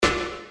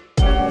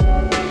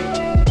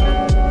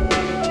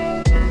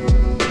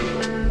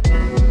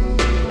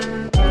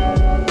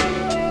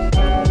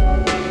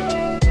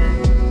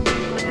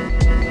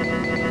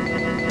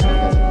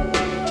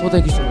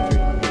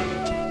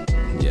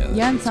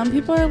some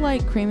people are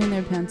like creaming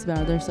their pants about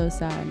it. They're so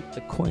sad.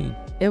 The queen.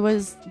 It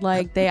was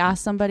like they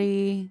asked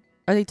somebody,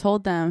 or they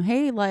told them,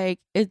 hey, like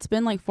it's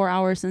been like 4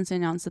 hours since they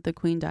announced that the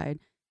queen died.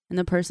 And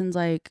the person's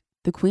like,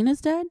 the queen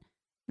is dead?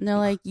 And they're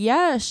like,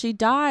 yeah, she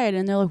died.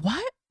 And they're like,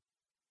 what?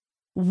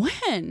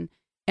 When?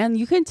 And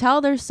you can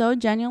tell they're so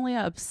genuinely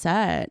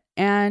upset.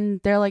 And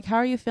they're like, how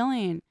are you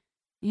feeling?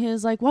 He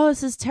was like, well,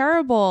 this is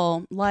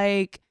terrible.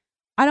 Like,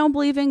 I don't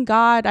believe in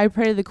God. I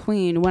pray to the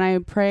queen. When I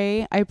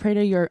pray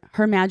to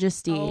her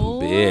majesty. Oh,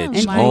 bitch. And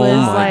he oh was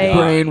my like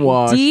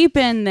brainwashed. deep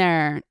in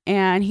there.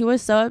 And he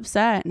was so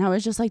upset. And I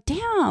was just like,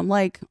 damn.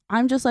 Like,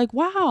 I'm just like,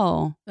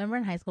 wow. Remember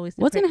in high school, we used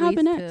to What's pray, gonna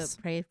happen we used next?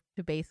 to pray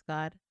to base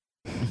God.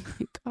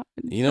 God.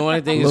 You know what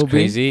I think is Lil B?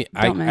 crazy?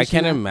 I Don't mention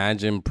can't that.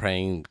 imagine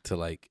praying to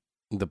like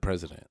the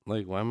president.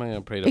 Like, why am I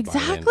gonna pray to Biden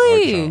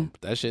Exactly. or Trump?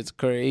 That shit's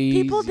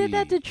crazy. People did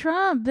that to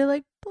Trump. They're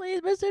like,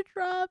 please, Mr.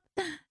 Trump,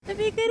 if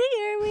you could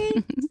hear me,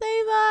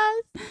 save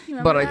us. You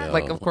remember But that?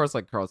 like, of course,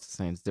 like Carl's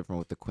saying, it's different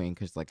with the queen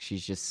because like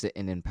she's just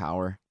sitting in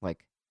power,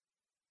 like,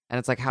 and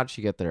it's like, how'd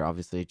she get there?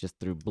 Obviously, just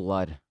through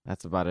blood.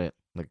 That's about it.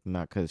 Like,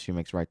 not because she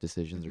makes right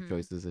decisions or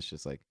choices. It's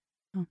just like,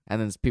 Oh.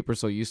 and then people are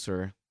so used to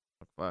her.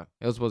 Fuck.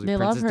 It was supposed to be They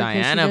love Princess her 'cause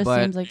she Diana, just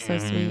but seems like so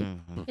sweet.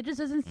 It just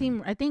doesn't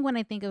seem. I think when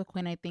I think of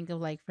Queen, I think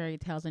of like fairy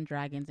tales and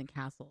dragons and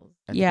castles.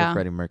 I think of Yeah.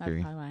 Freddie That's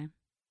Mercury. probably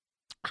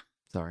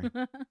Sorry,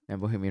 why. and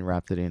Bohemian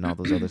Rhapsody and all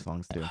those other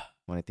songs too.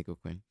 When I think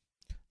of Queen,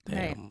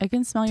 Right. Damn. I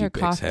can smell your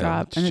Deep cough exhale,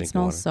 drop, and it drink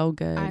smells water. so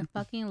good. I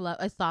fucking love.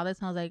 I saw this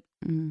and I was like,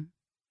 Mm.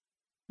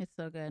 it's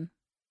so good.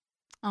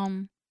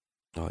 Oh,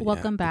 yeah,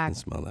 Welcome I back. can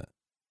smell that.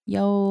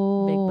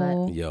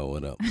 Yo. Yo,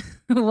 what up?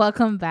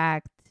 Welcome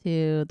back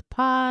to the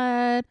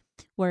pod.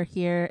 We're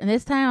here, and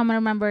this time I'm gonna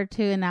remember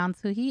to announce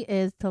who he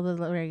is till the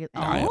very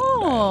Dial,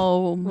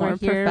 Oh, We're more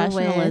here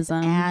professionalism.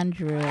 with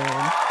Andrew.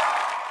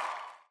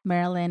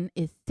 Marilyn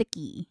is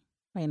sicky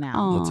right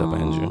now, What's up,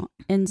 Andrew? Aw,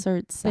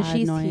 Insert but sad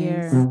she's noise.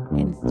 here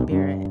in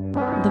spirit.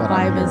 The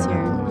vibe is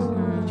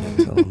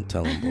here. Mhm.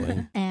 Tell him,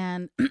 boy.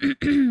 And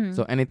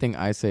so anything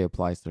I say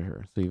applies to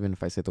her. So even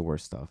if I say the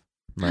worst stuff,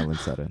 Marilyn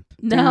said it.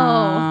 no,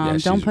 Yeah,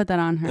 Don't she's- put that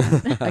on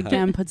her.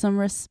 Again, put some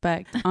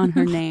respect on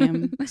her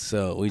name.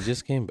 So we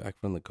just came back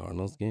from the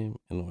Cardinals game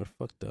and we're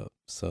fucked up.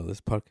 So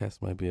this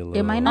podcast might be a little.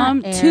 It might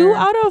not air. 2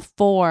 out of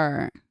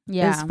 4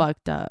 yeah, is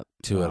fucked up.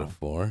 2 out of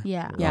 4.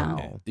 yeah, Yeah.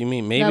 Okay. You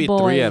mean maybe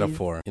 3 out of boys.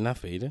 4? You're not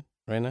faded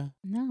right now?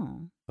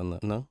 No,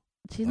 No.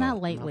 she's Oh.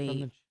 not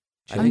lightweight.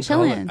 I I'm didn't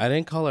call her- chilling. I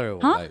didn't call her a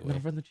Huh? lightweight.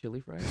 Not from the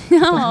chili fries. No,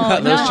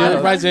 Those no.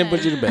 chili fries didn't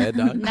put you to bed,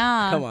 dog.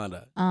 Nah. Come on,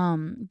 dog.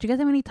 Do you guys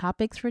have any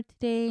topics for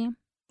today?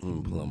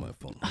 Pull out my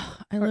phone.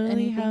 I Or literally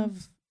anything?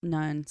 have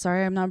none.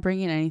 Sorry, I'm not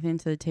bringing anything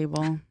to the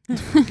table.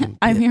 Fucking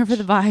I'm here for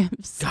the bitch.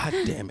 vibes. God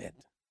damn it.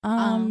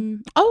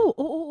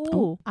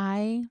 Oh,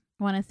 I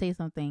want to say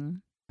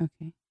something.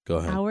 Okay. Go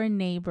ahead. Our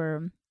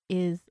neighbor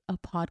is a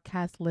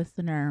podcast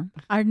listener.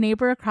 Our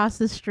neighbor across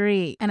the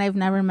street, and I've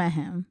never met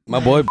him.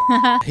 My boy,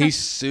 he's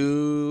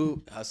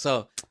so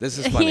this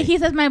is funny. he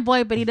says my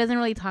boy, but he doesn't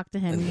really talk to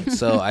him.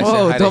 So I Whoa,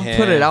 said hi don't to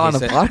put him. it out on He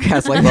the said-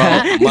 podcast like Bro,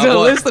 that. He's my gonna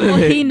boy- listen to Well,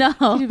 he it.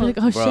 knows. You'd be like,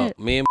 oh Bro, shit.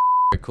 me and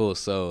are cool.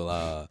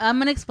 So I'm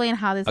gonna explain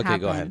how this Okay,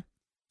 happened. go ahead.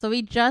 So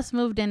we just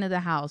moved into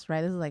the house,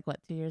 right? This is like what,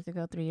 2 years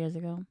ago, 3 years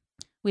ago.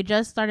 We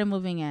just started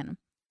moving in,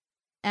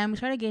 and we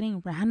started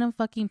getting random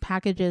fucking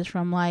packages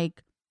from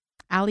like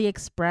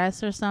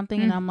AliExpress or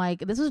something. And I'm like,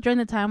 this was during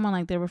the time when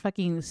like they were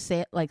fucking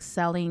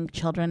selling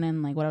children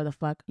and like whatever the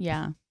fuck.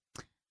 Yeah.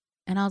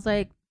 And I was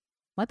like,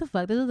 what the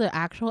fuck? This is the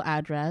actual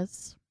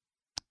address.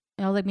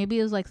 And I was like, maybe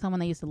it was like someone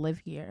that used to live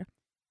here.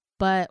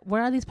 But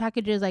where are these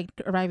packages like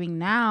arriving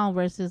now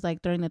versus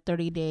like during the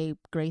 30-day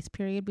grace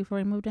period before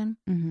we moved in?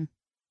 Mm-hmm.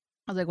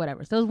 I was like,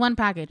 whatever. So it was one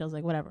package. I was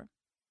like, whatever.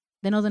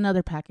 Then it was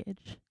another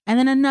package. And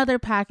then another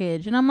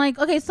package. And I'm like,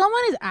 okay,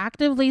 someone is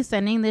actively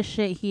sending this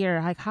shit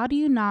here. Like, how do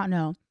you not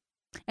know?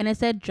 And it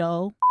said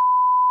Joe.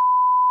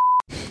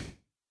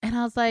 And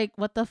I was like,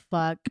 what the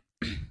fuck?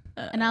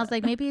 And I was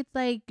like, maybe it's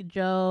like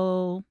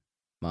Joe.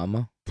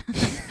 Mama.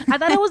 I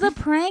thought it was a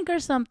prank or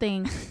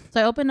something. So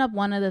I opened up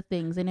one of the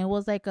things and it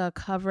was like a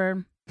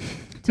cover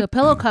to a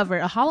pillow cover,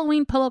 a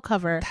Halloween pillow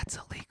cover. That's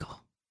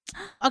illegal.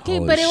 Okay,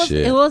 Holy but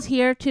shit. it was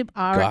here to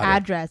our Got it.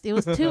 address. It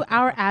was to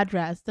our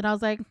address. And I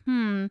was like,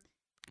 And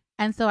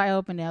so I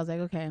opened it. I was like,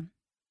 okay.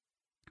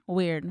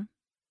 Weird.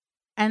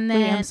 And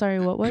then Wait, I'm sorry.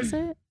 What was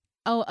it?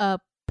 a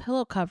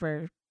pillow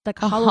cover.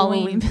 Like A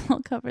Halloween.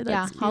 pillow cover. Yeah,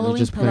 That's cute. Halloween You're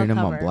just pillow putting him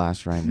on cover.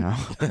 blast right now.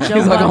 Joe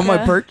He's like on my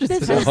Vodka. purchases.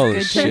 This is Holy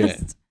good shit.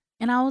 taste.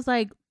 And I was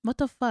like, what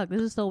the fuck?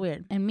 This is so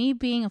weird. And me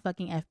being a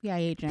fucking FBI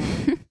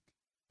agent,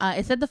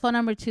 it said the phone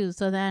number too.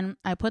 So then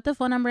I put the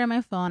phone number in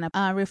my phone.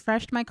 I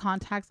refreshed my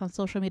contacts on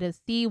social media to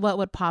see what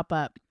would pop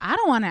up. I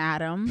don't want to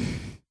add him.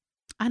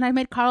 And I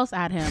made Carlos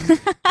add him.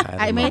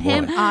 I made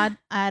him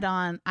add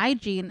on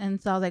IG. And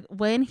so I was like,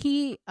 when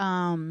he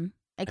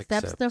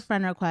accepts the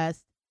friend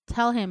request,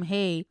 tell him,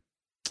 hey,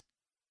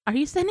 are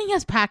you sending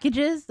us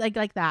packages?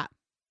 Like that.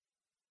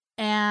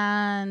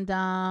 And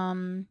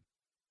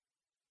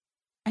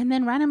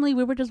then randomly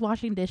we were just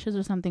washing dishes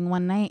or something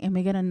one night and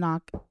we get a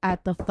knock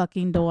at the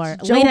fucking door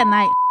Joe late at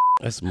night.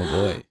 That's my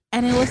boy.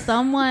 And it was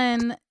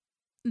someone.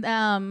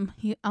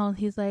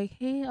 He's like,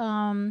 hey,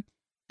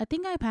 I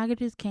think my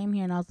packages came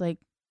here, and I was like,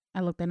 I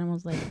looked at him, I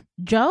was like,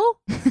 Joe,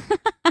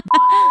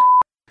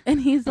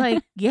 and he's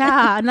like,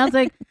 yeah, and I was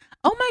like,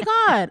 oh my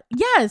god,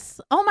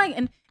 yes, oh my,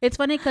 and it's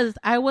funny because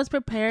I was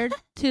prepared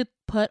to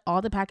put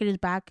all the packages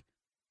back,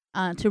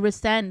 to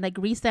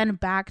resend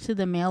back to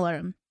the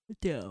mailer.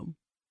 Damn.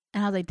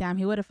 And I was like, damn,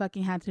 he would have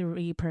fucking had to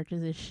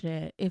repurchase his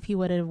shit if he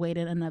would have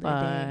waited another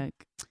day.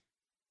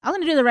 I was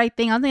gonna do the right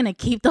thing. I was gonna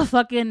keep the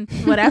fucking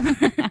whatever.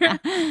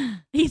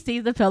 He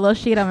sees the pillow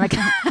sheet. I'm like,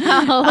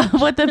 I'll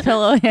put the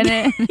pillow in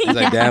it. He's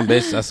like, damn,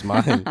 bitch, that's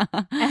mine.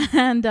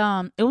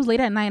 And it was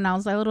late at night, and I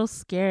was like a little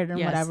scared and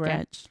whatever.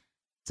 Sketch.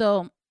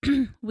 So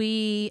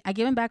I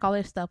gave him back all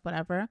his stuff,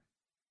 whatever.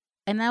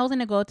 And I was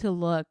gonna go to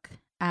look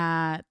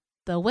at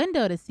the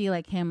window to see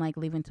like him like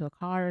leaving to a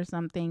car or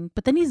something.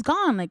 But then he's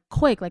gone like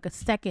quick, like a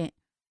second.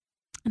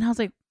 And I was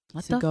like,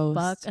 what the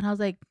fuck? And I was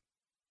like,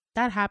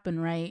 that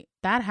happened, right?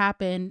 That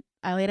happened.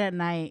 I late at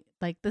night.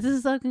 Like, this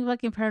is fucking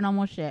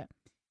paranormal shit.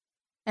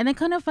 And then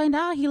couldn't find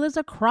out he lives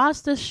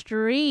across the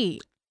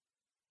street.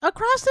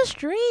 Across the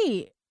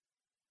street.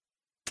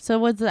 So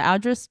was the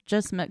address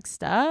just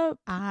mixed up?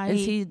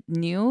 Is he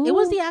new? It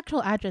was the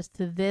actual address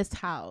to this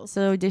house.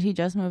 So did he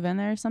just move in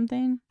there or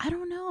something? I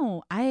don't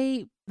know.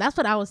 That's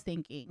what I was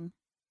thinking.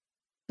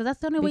 Because that's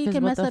the only way you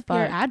can mess up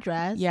your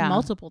address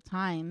multiple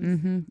times.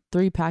 Mm-hmm.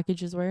 3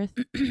 packages worth.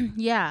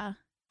 Yeah.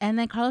 And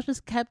then Carlos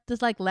just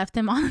left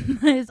him on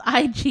his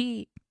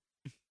IG.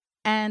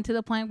 And to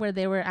the point where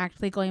they were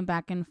actually going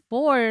back and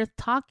forth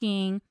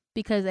talking,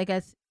 because I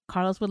guess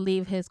Carlos would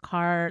leave his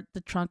car,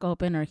 the trunk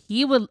open, or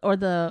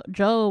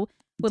Joe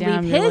would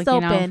leave his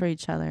open out for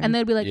each other. And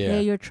they'd be like,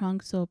 hey, your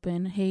trunk's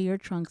open. Hey, your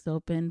trunk's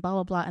open. Blah,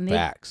 blah, blah. And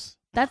Facts.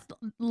 That's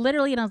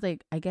literally, and I was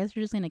like, I guess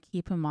you're just going to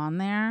keep him on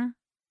there.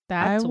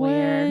 That's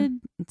weird. I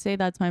would say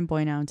that's my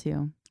boy now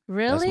too.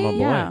 Really? That's my boy.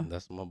 Yeah.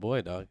 That's my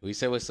boy, dog. We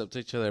say what's up to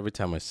each other every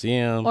time I see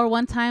him. Or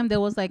one time there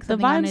was like the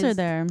vibes are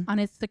there on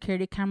his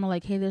security camera,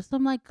 like, hey, there's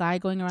some like guy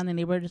going around the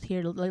neighborhood just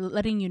here, like,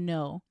 letting you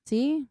know.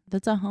 See,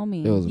 that's a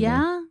homie.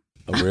 Yeah,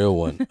 a real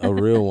one. A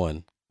real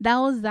one. That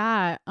was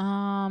that.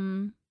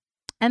 And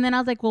then I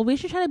was like, well, we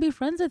should try to be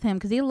friends with him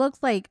because he looks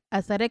like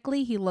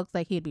aesthetically, he looks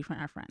like he'd be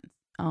our friends.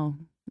 Oh,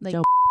 like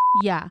Joe.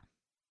 Yeah.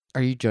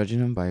 Are you judging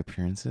him by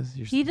appearances?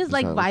 He just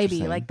like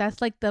vibey. Like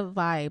that's like the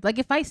vibe. Like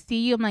if I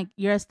see you, I'm like,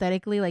 you're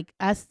aesthetically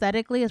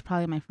is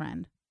probably my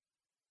friend.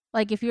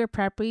 Like if you're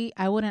preppy,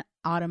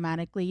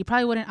 you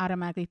probably wouldn't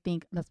automatically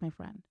think that's my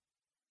friend.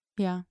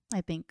 Yeah. I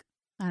think.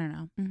 I don't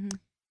know. Mm-hmm.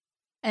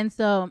 And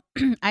so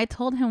I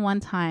told him one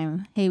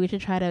time, hey, we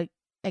should try to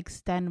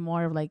extend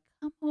more of like,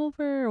 come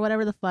over or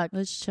whatever the fuck.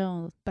 Let's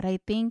chill. But I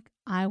think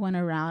I went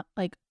around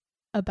like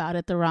about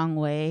it the wrong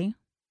way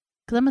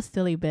because I'm a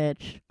silly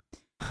bitch.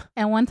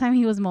 And one time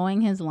he was mowing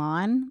his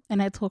lawn,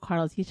 and I told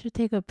Carlos he should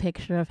take a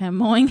picture of him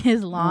mowing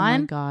his lawn. Oh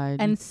my God.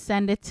 And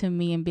send it to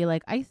me and be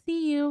like, I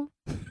see you.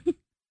 And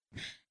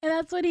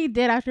that's what he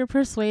did. After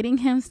persuading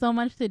him so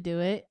much to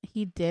do it,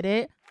 he did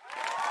it.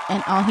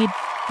 And all he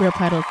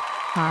replied was,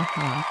 ha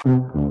ha.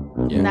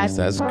 Yeah,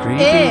 that's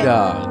creepy,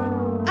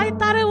 dog. I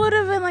thought it would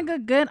have been like a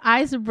good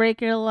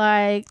icebreaker.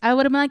 Like, I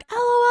would have been like, LOL,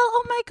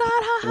 oh my God,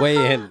 ha ha.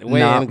 Weigh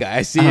in, guys.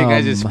 I see your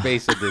guys'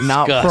 face of disgust.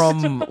 Not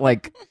from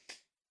like,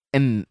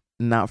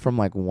 not from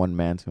like one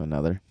man to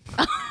another.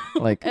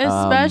 Like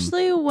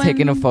especially when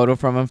taking a photo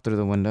from him through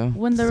the window.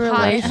 When the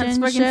It's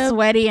relationship freaking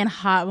sweaty and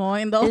hot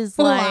mowing the is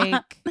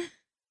like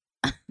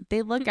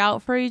they look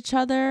out for each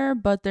other,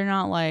 but they're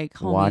not like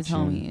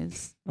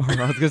homies.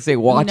 I was gonna say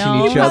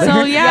watching each other.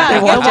 So yeah,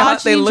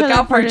 they look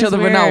out for each other,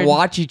 but not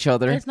watch each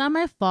other. It's not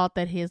my fault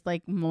that he's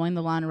like mowing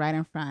the lawn right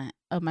in front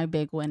of my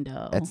big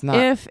window. It's not.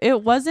 If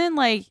it wasn't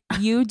like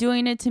you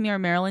doing it to me or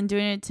Marilyn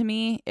doing it to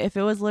me, if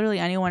it was literally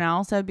anyone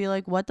else, I'd be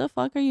like, "What the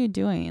fuck are you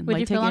doing?" Would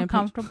like, you feel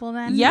uncomfortable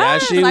then?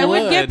 Yes, yeah, I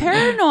would get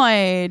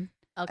paranoid.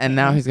 Okay. And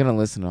now he's gonna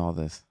listen to all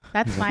this.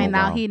 That's fine.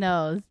 Now he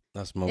knows.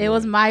 That's my It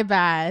was my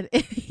bad.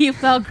 You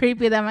felt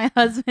creepy that my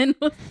husband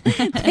was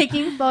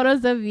taking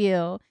photos of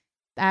you.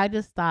 I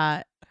just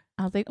thought,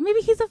 I was like,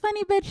 maybe he's a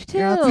funny bitch too.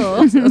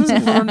 Yeah,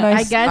 that's a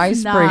nice I guess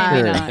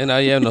icebreaker. not.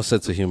 And you have no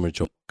sense of humor,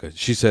 Joe.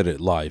 She said it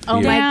live. Oh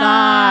here. my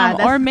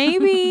God. Or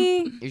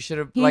maybe You should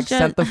have like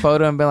sent the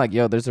photo and been like,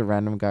 "Yo, there's a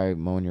random guy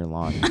mowing your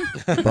lawn."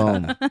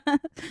 Boom.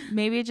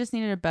 maybe it just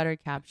needed a better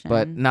caption.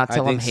 But not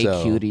tell him, think "Hey,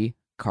 so. cutie,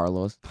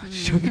 Carlos."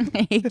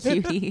 Hey,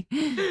 cutie.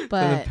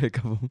 But Pick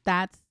of him.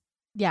 that's,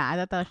 yeah, I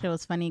thought that shit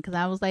was funny because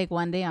I was like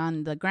one day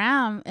on the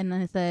gram and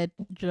then it said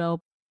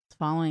Joe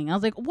following. I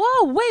was like,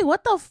 whoa, wait,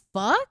 what the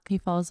fuck? He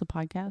follows the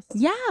podcast.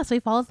 Yeah, so he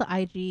follows the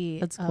IG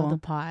That's of cool. the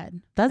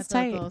pod. That's I thought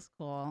tight. That was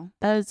cool.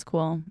 That is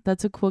cool.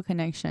 That's a cool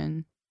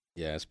connection.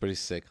 Yeah, it's pretty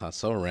sick, huh?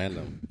 So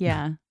random.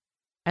 Yeah,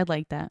 I'd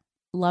like that.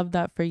 Love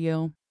that for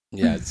you.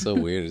 Yeah, it's so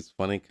weird. It's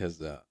funny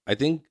because I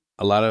think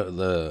a lot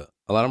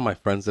of my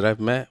friends that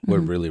I've met were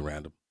Mhm. really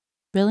random.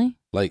 Really?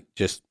 Like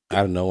just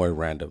out of nowhere,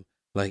 random.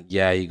 Like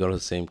yeah, you go to the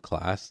same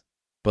class,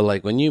 but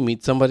like when you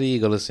meet somebody, you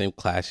go to the same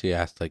class. You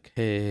ask like,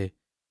 hey,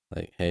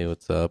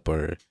 what's up?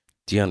 Or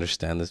do you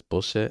understand this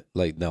bullshit?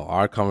 Like, no,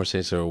 our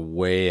conversations are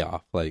way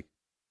off. Like,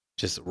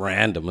 just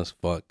random as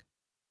fuck.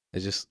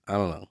 It's just, I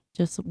don't know.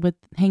 Just with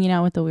hanging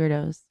out with the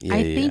weirdos. Yeah,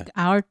 I think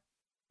our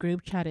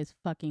group chat is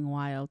fucking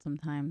wild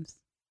sometimes.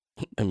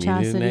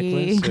 Chastity.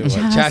 necklace. Or what?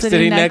 Chastity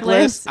Chastity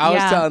necklace. necklace, I was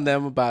yeah. telling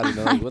them about it.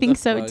 I think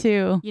so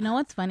too. You know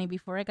what's funny?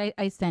 Before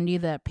I send you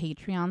the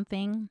Patreon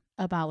thing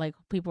about like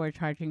people are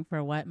charging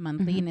for what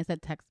monthly, Mhm. and it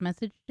said text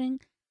messaging.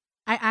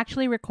 I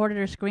actually recorded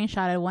or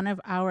screenshotted one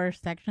of our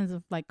sections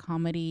of like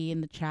comedy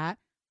in the chat.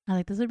 I was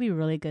like, this would be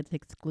really good to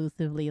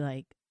exclusively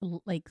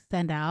like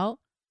send out.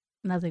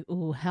 And I was like,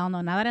 ooh, hell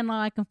no! Now that I know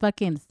I can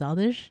fucking sell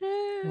this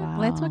shit,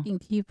 let's Wow. fucking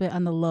keep it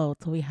on the low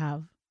till we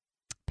have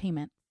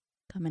payment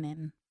coming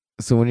in.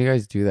 So when you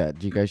guys do that,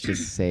 do you guys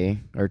just say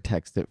or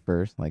text it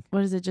first? Like,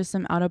 What is it? Just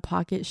some out of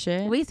pocket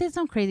shit? We say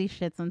some crazy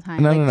shit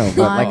sometimes. No, no, no,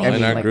 but, like, funny. I in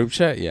mean, our like- group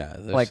chat, yeah.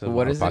 there's like some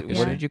what is it? out-of-pocket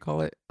What shit. did you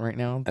call it right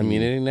now?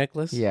 Immunity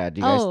necklace? Yeah.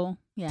 Do you guys Oh,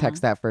 yeah.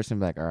 text that first and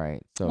be like, all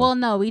right? So Well,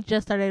 no, we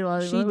just started.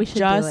 Well, She we should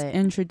just do it.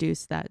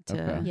 introduced that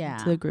to, Okay. Yeah.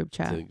 to the group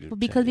chat. To the group Well,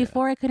 because chat, yeah.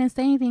 before I couldn't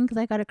say anything because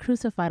I got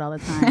crucified all the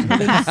time. For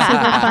being super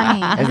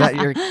funny. is that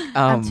your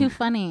I'm too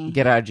funny.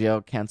 get out of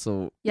jail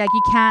cancel Yeah,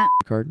 you can't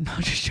card? No,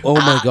 just Oh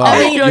my I god.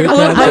 mean, You're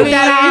bleep canceled.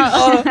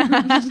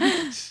 that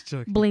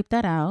out. bleep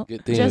that out.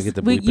 Good thing we Just get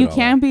to bleep you it all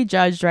can't out. be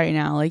judged right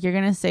now. Like you're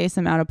gonna say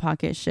some out of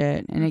pocket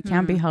shit, and it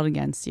can't be Mhm. held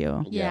against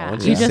you. Yeah.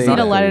 once You Yeah. just say need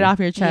to that- let it off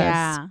your chest.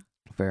 Yeah.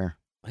 fair.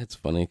 It's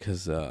funny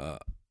because I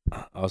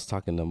was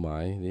talking to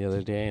Mai the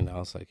other day, and I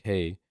was like,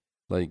 "Hey,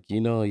 like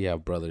you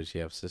have brothers,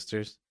 you have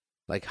sisters.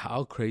 Like,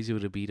 how crazy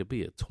would it be to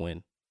be a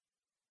twin?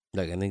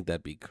 Like, I think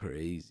that'd be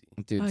crazy.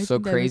 Dude, I so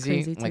think that'd be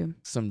crazy. crazy, Like too.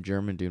 some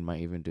German dude might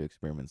even do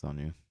experiments on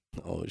you.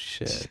 Oh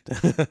shit.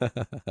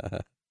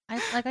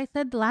 Like I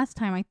said the last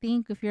time, I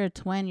think if you're a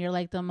twin, you're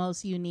like the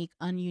most unique,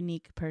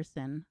 ununique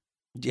person.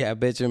 Yeah,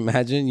 bitch.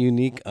 Imagine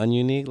unique,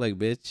 ununique. Like,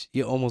 bitch,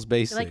 you're almost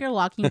basic. You're like you're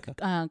walking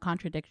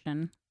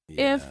contradiction.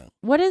 Yeah. If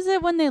what is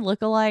it when they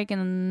look alike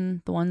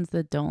and the ones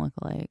that don't look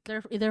alike?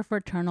 They're either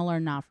fraternal or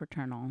not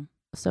fraternal.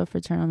 So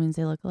fraternal means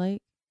they look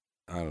alike.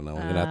 I don't know.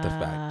 We're gonna have to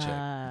fact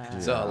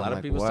check. So a I'm lot of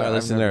like, people what? start I've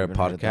listening to never our even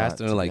heard of podcast that, and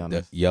they're to be like,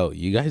 honest. "Yo,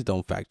 you guys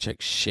don't fact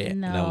check shit."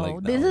 No, And I'm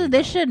like, this "No, we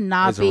this don't." should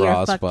not It's be your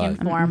raw as fucking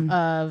fuck. form Mm-mm.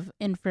 of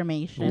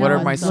information. What No,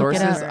 are my look it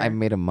sources? up. I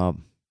made them up.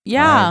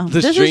 Yeah, The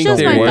this is string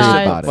just my theory. theory.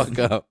 Shut thought. the Shut the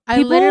fuck up. I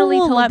People literally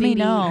will told let me Dee Dee-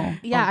 know.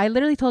 Yeah, Oh. I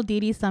literally told Dee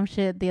Dee some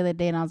shit the other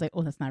day, and I was like,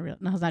 "Oh, that's not real.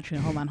 No, it's not true.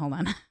 Hold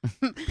on."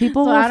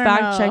 People So will I don't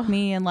fact check know.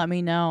 me and let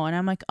me know, and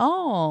I'm like,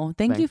 oh,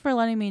 thank you Thank- for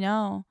letting me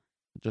know.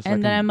 Just And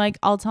like then in- I'm like,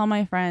 I'll tell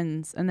my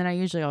friends, and then I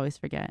usually always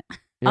forget.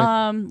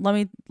 Yeah.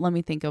 Let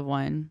me think of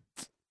one.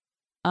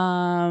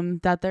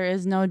 That there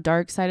is no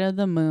dark side of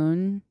the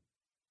moon.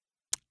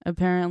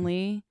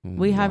 Apparently,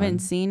 we haven't One.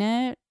 seen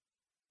it.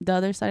 The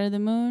other side of the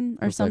moon,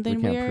 or Looks like something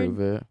we can't weird. prove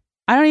it.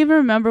 I don't even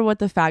remember what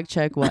the fact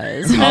check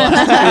was. You're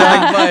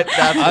like, but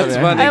that's That's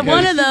what funny, I'm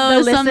one of The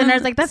those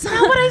listeners like, "That's not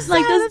what I said.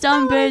 like this That's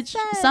dumb not what I bitch,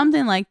 said."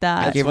 something like I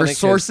that. That's gave her funny 'cause-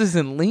 sources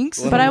and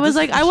links. But I was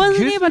like, I wasn't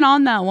Excuse even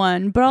on that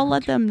one, but I'll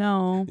let them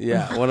know.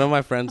 Yeah, one of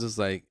my friends was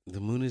like, "The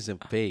moon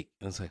isn't fake,"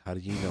 and it's like, "How do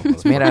you know?"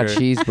 It's made out of motherfucker?"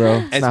 cheese, bro.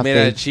 And it's not made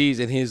out of fake. cheese,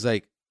 and he's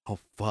like, "Oh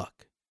fuck,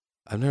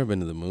 I've never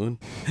been to the moon.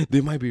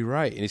 They might be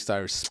right." And he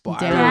started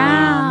spiraling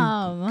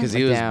Damn. because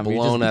he was Damn, you're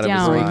blown just out of his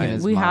Down. breaking mind.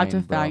 his We have to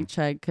mind, bro. fact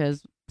check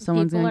because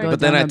someone's People gonna are- go. But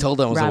then down I a told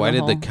him, I was like, "Why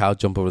rabbit did the hole. cow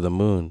jump over the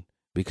moon?"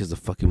 Because the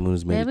fucking moon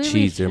is made Maybe of we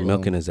cheese. They're should-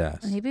 milking his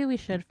ass. Maybe we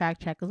should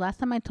fact check. Because last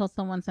time I told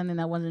someone something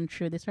that wasn't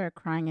true, they started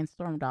crying and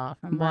stormed off.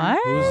 Remember? What?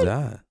 Who's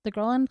that? The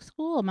girl in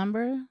school,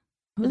 remember?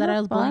 Who Who that the I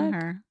was bullying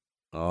fuck? her.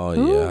 Oh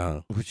Who? yeah.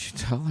 What'd you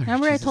tell her?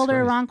 Remember I Jesus told her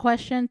a Christ. wrong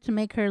question to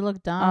make her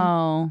look dumb?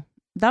 Oh,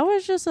 that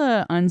was just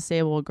a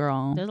unstable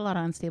girl. There's a lot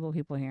of unstable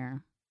people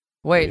here.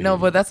 Wait, no,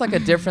 but that's like a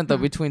different though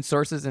between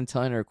sources and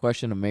telling her a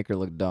question to make her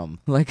look dumb.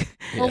 Like,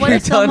 Yeah. Well, what you're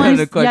if telling her someone,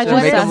 the question to what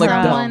to make if them look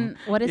someone, dumb.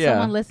 what if Yeah.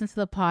 someone listens to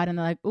the pod and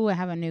they're like, "Ooh, I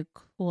have a new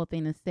cool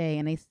thing to say,"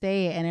 and they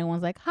say it, and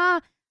everyone's like,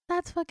 "Ha,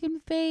 that's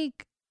fucking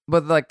fake."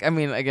 But like, I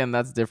mean, again,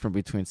 that's different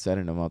between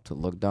setting them up to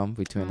look dumb.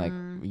 Between like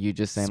you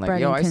just saying like,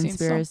 Spreading "Yo, I seen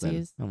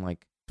conspiracies. something." I'm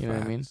like, you know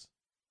what I mean? Facts.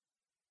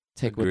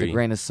 Take with a Agree.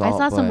 grain of salt. I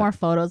saw some but more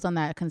photos on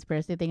that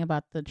conspiracy thing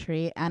about the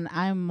tree, and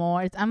I'm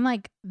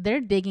like,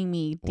 they're digging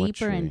me What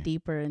deeper and tree?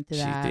 deeper into She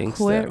that. thinks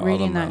Quit that all the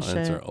reading that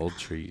mountains shit. are old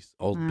trees,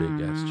 old big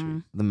ass Mm.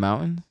 trees. The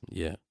mountain.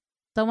 Yeah.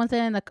 Someone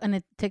said in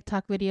a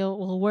TikTok video,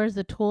 "Well, where's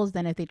the tools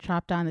then if they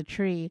chop down the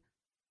tree?"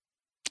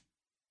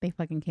 They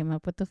fucking came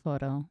up with the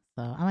photo,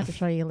 so I'm going to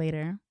show you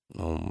later.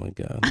 Oh my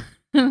god.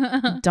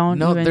 Don't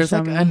No, even there's show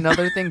like me.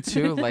 another thing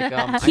too. Like,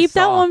 I Keep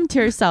that saw- one to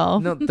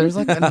yourself. No, there's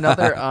like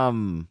another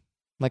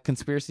like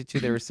conspiracy too.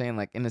 They were saying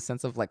like in a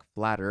sense of like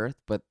flat Earth,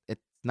 but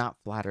it's not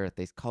flat Earth.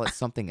 They call it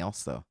something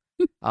else though.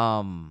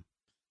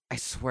 I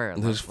swear.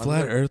 There's like,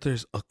 flat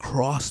earthers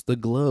across the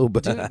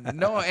globe. Dude,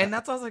 no, and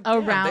that's what I was like.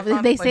 damn, Around,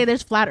 found, they like, say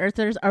there's flat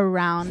earthers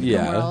around the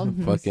Yeah,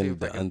 world. Let's see fucking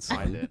if I the can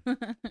find unseen.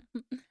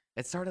 it.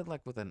 It started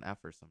like with an F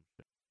or some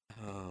shit.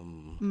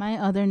 My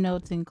other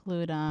notes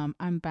include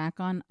I'm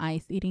back on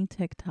ice eating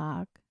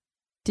TikTok.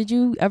 Did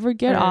you ever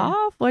get For-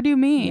 off? What do you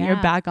mean?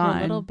 You're back for on.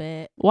 a little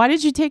bit. Why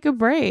did you take a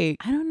break?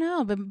 I don't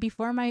know, but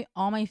before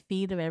all my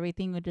feed of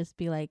everything would just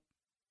be like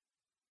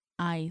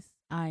ice,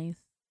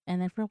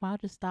 and then for a while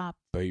just stop.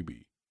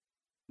 Baby.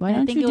 Why I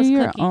don't think you it do was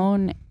your cooking.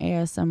 own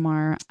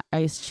ASMR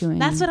ice chewing?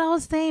 That's what I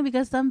was saying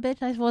because some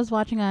bitch I was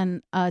watching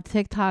on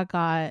TikTok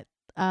got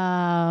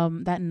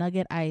that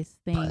nugget ice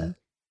thing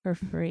for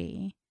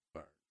free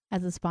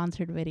as a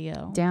sponsored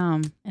video.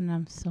 Damn. And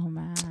I'm so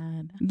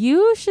mad.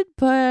 You should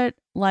put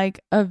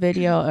like a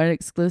video or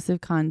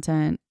exclusive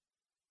content,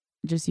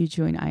 just you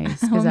chewing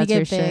ice, because When we that's your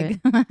get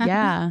shit. big.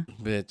 Yeah.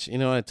 Bitch, you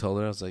know what I told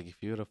her? I was like, if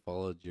you would have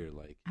followed your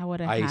like I would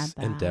have had ice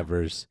that.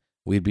 endeavors,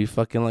 we'd be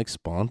fucking like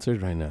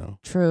sponsored right now.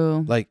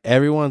 True. Like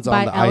everyone's By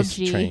on the ice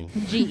LG. train.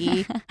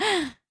 GE.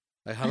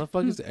 Like how the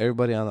fuck is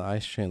everybody on the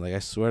ice train? Like I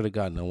swear to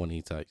God, no one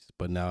eats ice,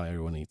 but now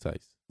everyone eats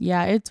ice.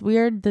 Yeah, it's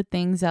weird the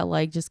things that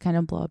like just kind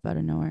of blow up out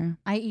of nowhere.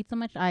 I eat so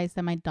much ice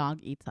that my dog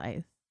eats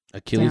ice.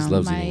 Achilles Damn.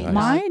 loves My- eating ice.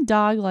 My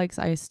dog likes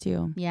ice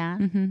too. Yeah.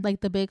 Mm-hmm.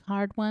 Like the big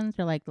hard ones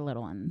or like the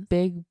little ones?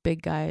 Big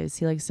guys.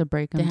 He likes to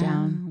break them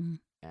down.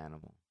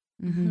 Animal.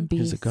 Mm-hmm.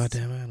 He's a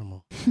goddamn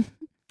animal.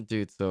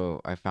 Dude, so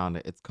I found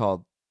it. It's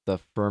called the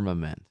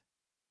firmament.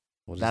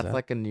 What is That's that?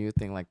 like a new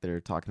thing, like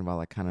they're talking about,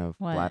 like kind of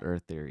What? flat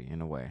Earth theory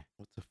in a way.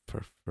 What's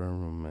a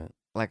firmament?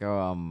 Like It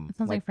sounds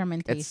like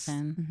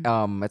fermentation.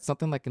 it's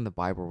something like in the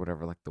Bible or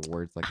whatever, like the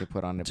words like they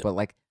put on it, but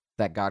like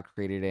that God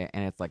created it,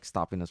 and it's like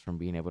stopping us from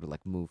being able to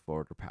like move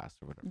forward or past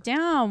or whatever.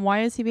 Damn,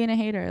 why is he being a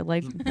hater?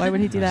 Like, why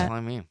would he do That's that? what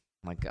I mean.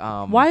 Like,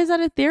 Why is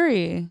that a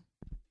theory?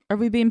 Are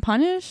we being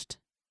punished?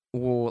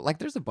 Well, like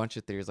there's a bunch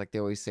of theories, like they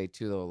always say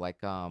too, though, like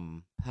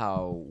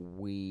how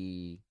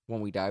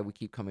when we die we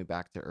keep coming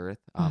back to Earth,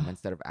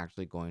 instead of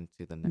actually going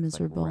to the next like,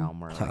 Miserable.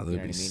 realm or like, That'd you know what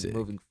I be mean, sick.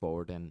 moving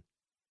forward and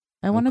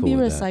I want to cool be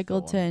with that.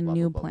 recycled to a Blah, blah,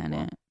 new blah, blah, blah.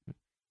 planet.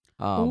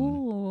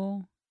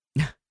 Ooh.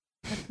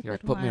 you're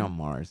like, put me on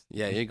Mars.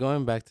 Yeah, you're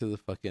going back to the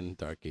fucking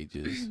dark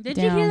ages. Did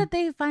you hear Damn. that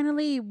they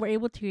finally were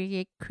able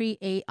to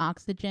create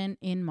oxygen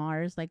in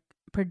Mars, like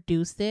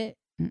produce it?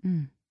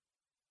 Mm-mm.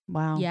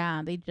 Wow.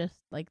 Yeah, they just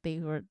like they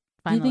were Do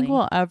finally. you think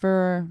we'll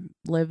ever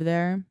live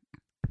there?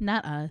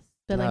 Not us,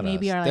 but like Not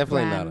maybe us. our like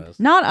Definitely grand. not us.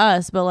 Not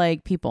us, but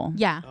like people.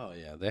 Yeah, Oh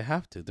yeah, they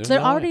have to. There's they're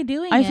no already way.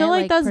 doing. I feel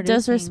it, like that's producing.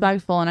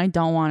 disrespectful, and I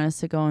don't want us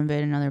to go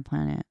invade another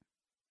planet.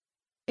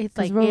 It's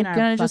Because like we're in our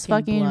gonna just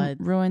fucking blood.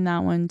 ruin that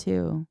one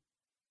too.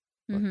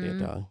 Fuck yeah, Mhm.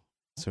 dog.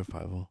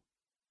 Survival.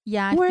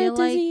 Yeah, I We're feel a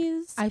like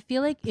disease. I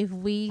feel like if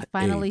we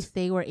finally AIDS.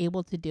 say we're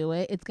able to do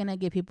it, it's gonna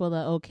give people the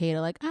okay to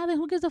like, then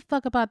who gives a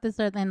fuck about this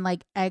Earth and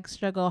like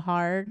extra go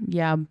hard.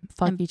 Yeah,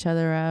 fuck And- each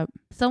other up.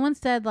 Someone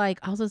said like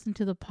I was listening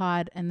to the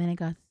pod and then it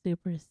got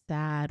super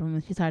sad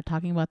when she started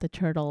talking about the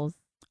turtles.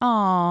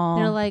 Oh,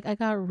 They're like, I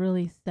got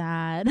really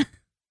sad.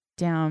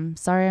 damn.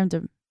 Sorry, I'm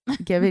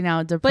giving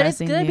out But it's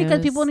depressing good because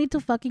news. people need to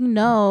fucking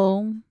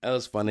know. That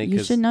was funny You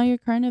because should know your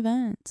current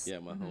events. yeah,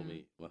 my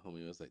homie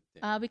was like,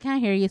 damn. We can't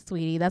hear you,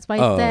 sweetie. That's why I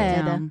Oh.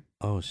 said. Damn.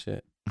 Oh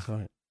shit.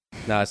 Sorry.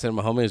 No, I said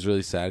my homie is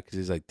really sad because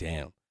he's like,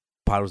 damn,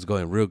 pod was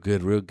going real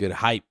good,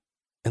 hype,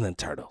 and then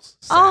turtles.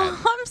 Sad.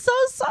 Oh, I'm so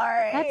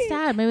sorry. That's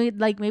sad.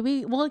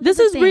 Maybe. Well, This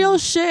here's is the real thing.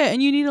 shit,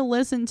 and you need to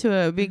listen to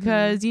Mm-hmm. it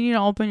because you need to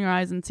open your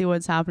eyes and see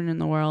what's happening in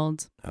the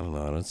world. I don't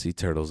know. I don't see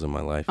turtles in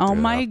my life. Oh They're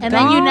my off the And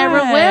then you chain. never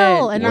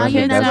will. And now We're in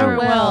you the never desert.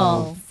 will.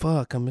 Oh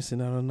fuck! I'm missing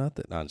out on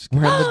nothing. No, I'm just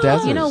We're kidding. in the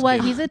desert. You know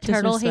what? He's a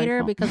turtle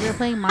hater Disrespectful. because we were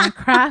playing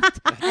Minecraft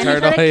and he Turtle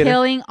started hater.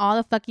 killing all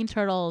the fucking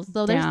turtles.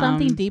 So there's Damn.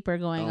 something deeper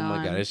going Oh on.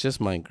 my god! It's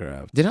just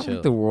Minecraft. Didn't Chill.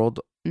 like the world,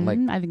 like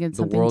I think it's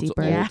the something world's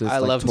deeper. Yeah. oldest, I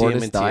like, love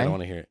tortoise TMNT. I die? don't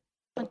want to hear it.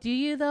 Do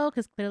you though?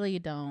 Because clearly you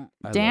don't.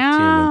 I Damn.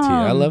 love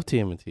TMNT. I love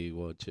TMNT.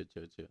 Well, chill.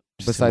 Just too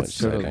Besides much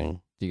turtles.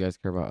 sucking. Do you guys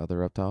care about other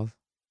reptiles?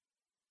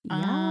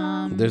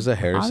 Yeah. There's a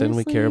Harrison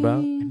we care about.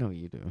 Obviously. I know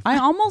you do. I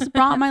almost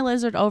brought my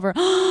lizard over.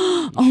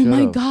 Oh my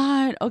should've.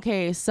 god.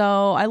 Okay,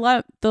 so I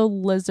let the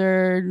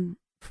lizard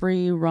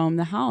free roam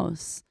the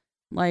house.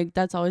 Like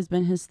that's always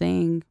been his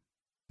thing.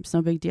 It's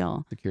no big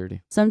deal.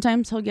 Security.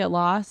 Sometimes he'll get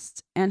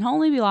lost and he'll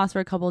only be lost for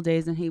a couple of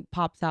days and he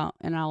pops out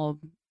and I'll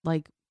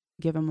like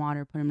give him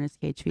water, put him in his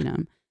cage, feed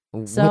him.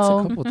 What's So-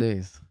 a couple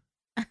days?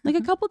 Like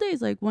a couple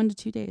days, like 1 to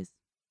 2 days.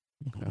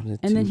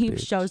 And then he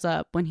shows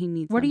up when he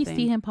needs Where do you something.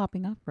 see him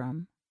popping up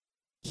from?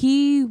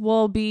 He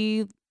will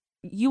be,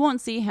 you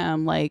won't see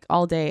him like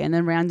all day and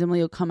then randomly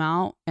he'll come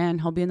out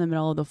and he'll be in the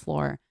middle of the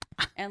floor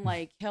and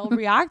like he'll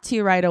react to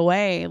you right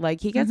away.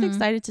 Like he gets Mhm.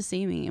 excited to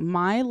see me.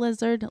 My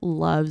lizard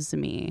loves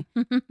me.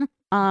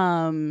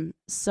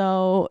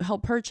 So he'll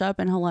perch up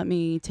and he'll let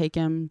me take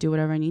him, do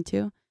whatever I need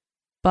to.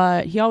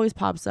 But he always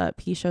pops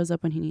up. He shows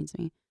up when he needs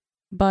me.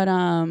 But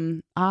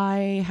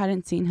I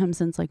hadn't seen him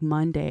since like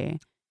Monday.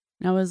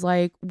 And I was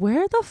like,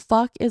 where the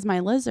fuck is my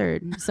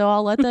lizard? So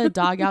I'll let the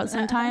dog out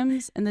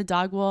sometimes and the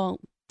dog will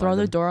throw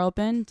the door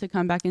open to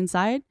come back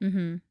inside.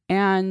 Mm-hmm.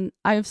 And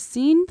I've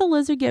seen the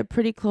lizard get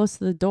pretty close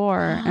to the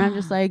door. And I'm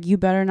just like, you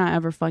better not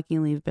ever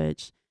fucking leave,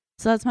 bitch.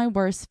 So that's my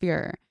worst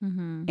fear.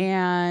 Mm-hmm.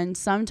 And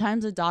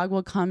sometimes a dog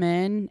will come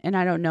in and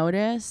I don't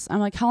notice. I'm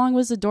like, how long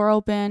was the door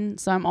open?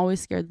 So I'm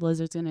always scared the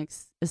lizard's going to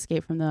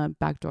escape from the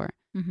back door.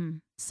 Mm-hmm.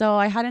 So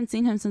I hadn't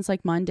seen him since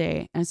like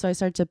Monday. And so I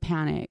started to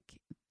panic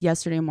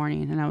yesterday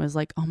morning. And I was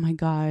like, oh my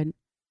God.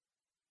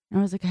 And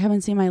I was like, I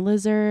haven't seen my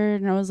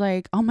lizard. And I was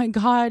like, oh my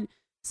God.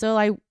 So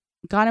I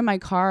got in my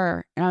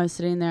car and I was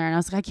sitting there and I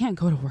was like, I can't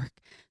go to work.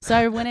 So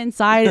I went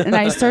inside and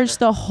I searched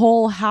the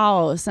whole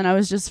house and I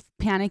was just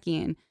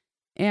panicking.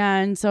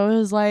 And so it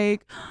was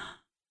like,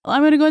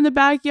 I'm going to go in the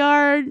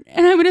backyard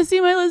and I'm going to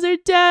see my lizard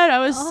dead. I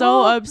was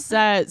so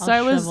upset. So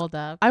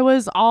I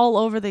was all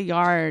over the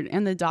yard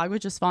and the dog was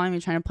just following me,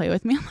 trying to play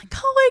with me. I'm like, go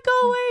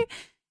away.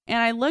 And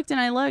I looked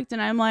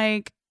and I'm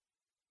like,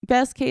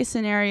 best case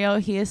scenario,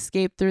 he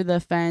escaped through the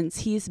fence.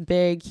 He's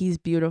big. He's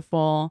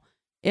beautiful.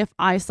 If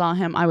I saw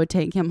him, I would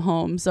take him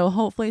home. So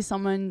hopefully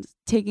someone's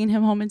taking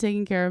him home and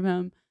taking care of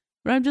him.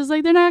 But I'm just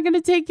like, they're not going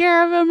to take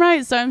care of him,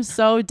 right? So I'm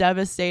so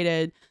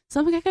devastated. So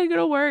I'm like, I got to go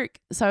to work.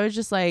 So I was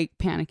just like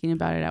panicking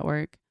about it at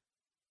work.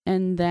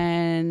 And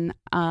then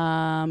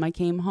I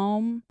came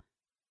home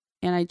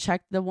and I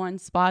checked the one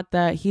spot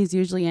that he's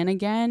usually in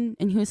again.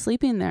 And he was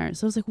sleeping there.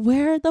 So I was like,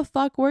 where the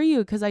fuck were you?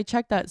 Because I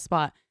checked that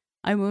spot.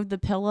 I moved the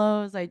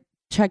pillows. I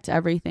checked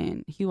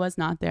everything. He was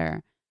not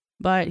there.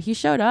 But he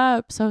showed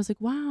up. So I was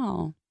like,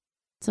 wow.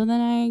 So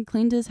then I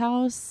cleaned his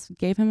house,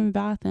 gave him a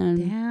bath, and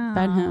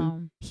fed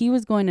him. He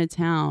was going to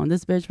town.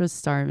 This bitch was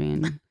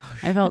starving.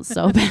 I felt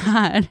so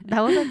bad.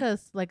 That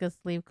was like a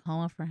sleep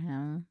coma for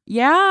him.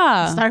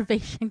 Yeah.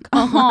 Starvation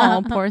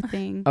coma. Oh, poor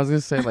thing. I was gonna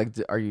say, like,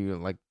 are you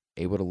like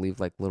able to leave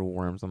like little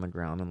worms on the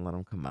ground and let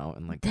them come out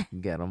and like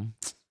get them?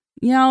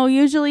 You know,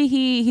 usually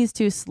he's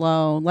too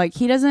slow. Like,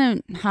 he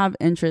doesn't have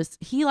interest.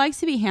 He likes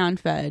to be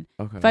hand fed.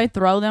 Okay. If I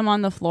throw them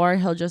on the floor,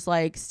 he'll just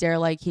like stare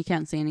like he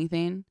can't see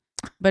anything.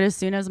 But as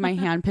soon as my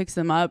hand picks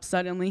him up,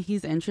 suddenly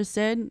he's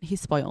interested.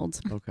 He's spoiled.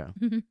 Okay.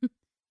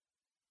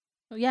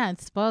 Yeah,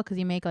 it's spoiled because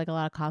you make like a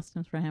lot of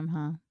costumes for him,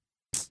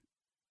 huh?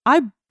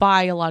 I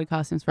buy a lot of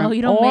costumes for him. Oh,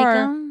 you don't make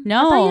them?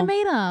 No. I thought you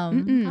made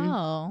them. Mm-mm.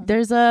 Oh.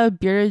 There's a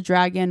bearded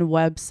dragon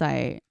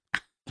website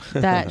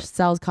that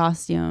sells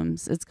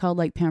costumes. It's called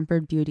like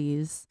Pampered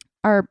Beauties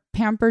or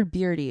Pampered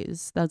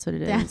Beardies. That's what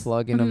it is.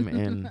 Plugging them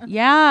in.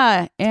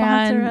 Yeah. Sponsor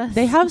And us.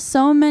 they have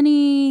so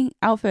many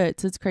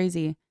outfits. It's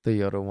crazy. The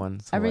Yoda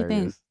one's Everything.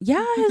 hilarious.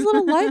 Yeah. His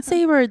little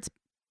lightsaber. It's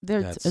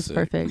That's sick.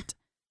 perfect.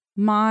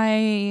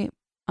 My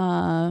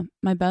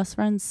best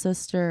friend's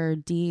sister,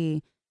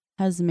 Dee,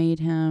 has made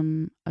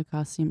him a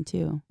costume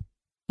too.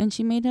 And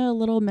she made a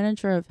little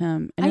miniature of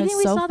him. And I it's think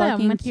we so saw that fucking when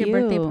we went to cute.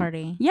 your birthday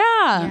party. Yeah.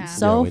 Yeah.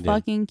 So Yeah, we did.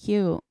 fucking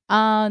cute.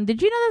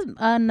 Did you know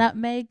that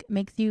nutmeg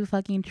makes you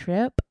fucking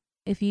trip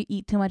if you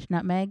eat too much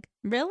nutmeg?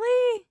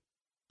 Really?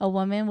 A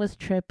woman was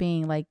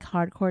tripping, like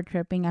hardcore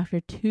tripping after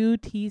 2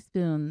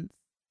 teaspoons.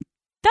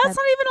 That's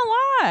not even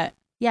a lot.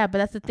 Yeah, but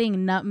that's the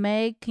thing.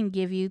 Nutmeg can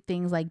give you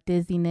things like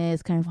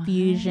dizziness,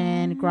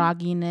 confusion, What?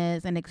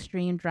 grogginess, and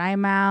extreme dry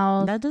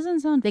mouth. That doesn't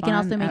sound They can fun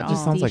also make at It you just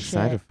all. sounds like shit.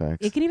 side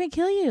effects. It can even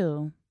kill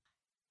you.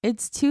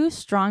 It's too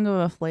strong of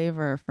a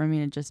flavor for me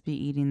to just be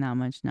eating that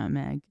much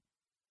nutmeg.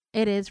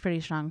 It is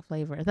pretty strong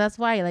flavor. That's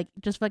why, like,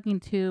 just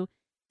fucking 2.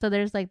 So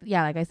there's like,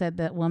 yeah, like I said,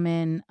 that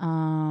woman.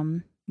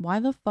 Why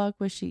the fuck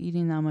was she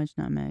eating that much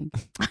nutmeg?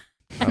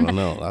 I don't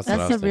know. That's what I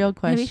That's was a real thinking.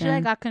 question. Maybe she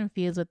like got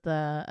confused with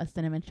a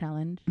cinnamon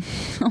challenge.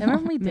 Oh, Remember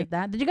when we did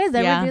that? Did you guys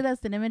ever Yeah. do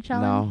that cinnamon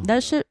challenge? No.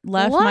 That shit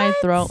left my What?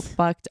 throat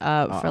fucked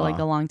up for like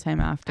a long time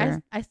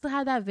after. I still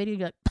have that video.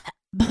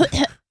 You're like,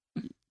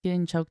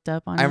 Getting choked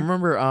up on I it.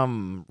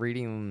 remember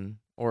reading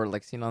or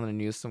like seeing on the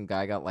news some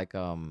guy got like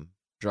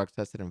drug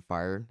tested and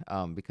fired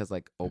because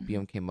like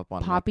opium came up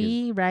on like,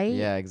 Poppy, right?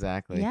 yeah,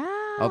 exactly. Yeah.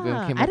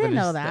 Opium came I up didn't in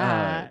know his,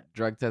 that.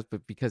 drug test,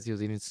 but because he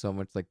was eating so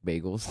much like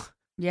bagels.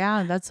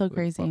 Yeah, that's so with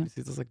crazy. poppy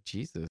seeds, I was like,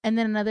 Jesus. And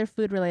then another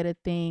food related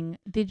thing.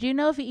 Did you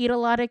know if you eat a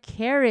lot of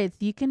carrots,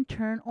 you can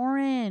turn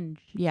orange?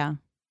 Yeah.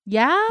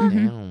 Yeah? Mhm.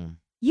 Damn.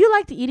 You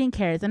liked eating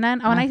carrots. And then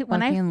when I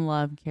fucking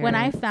love carrots. when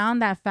I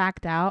found that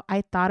fact out,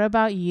 I thought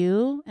about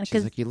you She's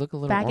because like, you look a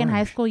little back in high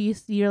orange." school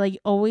you're like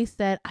always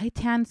said I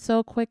tan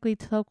so quickly.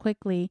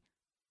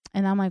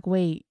 And I'm like,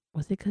 wait,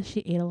 was it because she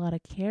ate a lot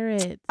of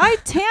carrots? I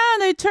tan.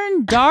 I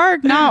turn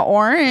dark, not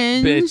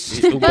orange.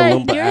 Bitch, you Oompa But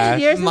Loompa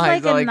ass. yours is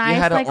Mine's like a like, you nice,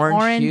 had an like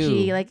orange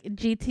orangey, hue. like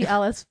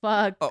GTL as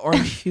fuck.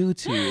 Orange hue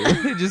to you.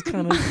 It just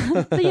kind of.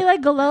 So you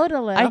like glowed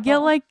a little. I get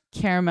like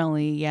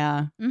caramelly.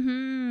 Yeah.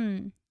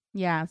 Mm-hmm.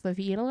 Yeah. So if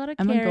you eat a lot of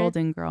I'm carrots, a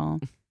golden girl.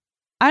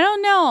 I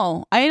don't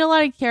know. I eat a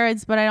lot of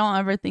carrots, but I don't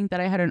ever think that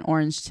I had an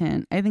orange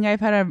tint. I think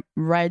I've had a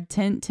red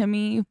tint to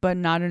me, but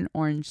not an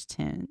orange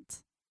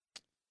tint.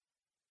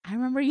 I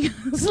remember you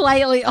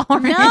slightly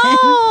orange. No,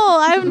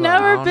 I've I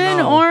never don't been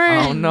know.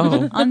 orange. I don't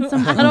know. On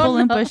some I Oompa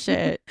don't know. Loompa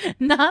shit.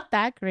 Not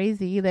that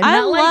crazy either.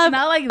 I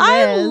Not like this.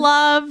 I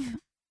love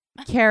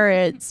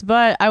carrots,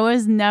 but I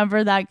was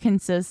never that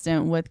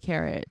consistent with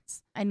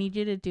carrots. I need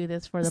you to do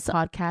this for the So-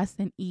 podcast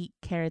and eat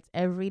carrots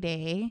every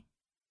day.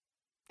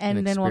 And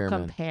An then we'll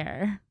experiment.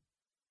 compare.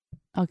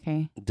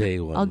 Okay. Day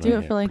one. I'll do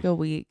right it for like a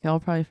week. I'll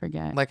probably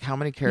forget. Like how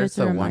many have carrots?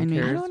 to So one remind me.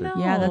 I carrot? don't or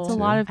know. Yeah, that's a two?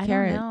 lot of I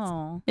carrots. don't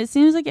know. It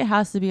seems like it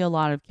has to be a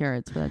lot of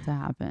carrots for that to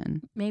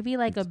happen. Maybe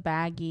like a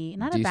baggie.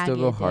 Not Do a you baggie. still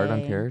go a hard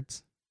on day.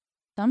 carrots?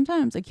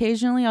 Sometimes,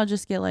 occasionally, I'll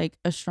just get like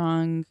a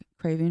strong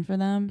craving for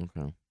them,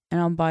 Okay.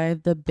 and I'll buy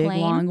the big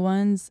Plain? long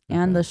ones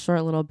and Okay. the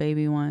short little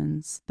baby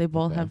ones. They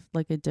both Okay. have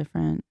like a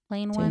different.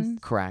 Plain Taste. ones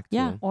Cracked.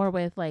 Yeah. too. or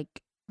with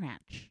like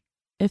ranch.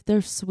 If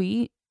they're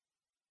sweet,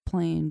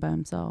 plain by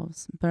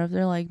themselves. But if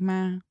they're like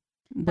meh,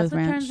 That's with what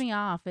ranch. turns me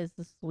off is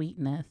the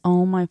sweetness.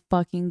 Oh my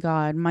fucking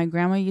god! My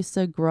grandma used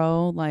to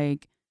grow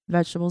like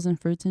vegetables and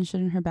fruits and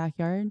shit in her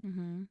backyard,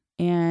 Mm-hmm.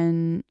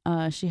 and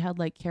she had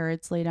like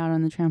carrots laid out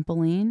on the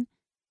trampoline,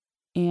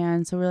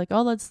 and so we're like,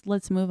 oh,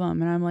 let's move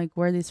them, and I'm like,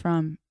 where are these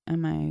from?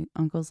 And my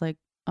uncle's like,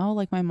 oh,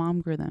 like my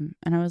mom grew them,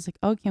 and I was like,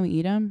 oh, can we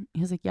eat them?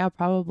 He was like, yeah,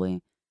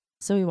 probably.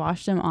 So we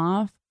washed them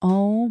off.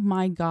 Oh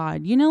my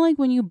god! You know, like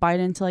when you bite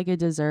into like a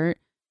dessert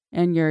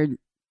and your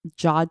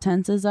jaw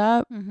tenses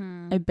up.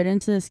 Mm-hmm. I bit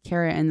into this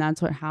carrot and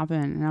that's what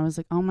happened. And I was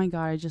like, oh my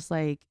god, I just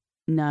like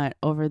nut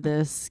over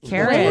this That's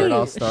carrot. where it Wait,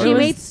 all she started.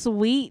 made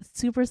sweet,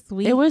 super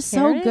sweet. It was so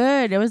carrots?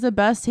 good. It was the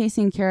best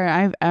tasting carrot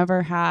I've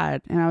ever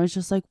had. And I was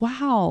just like,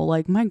 wow,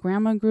 like my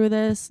grandma grew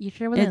this. You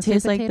sure it wasn't It a sweet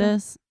tastes like potato?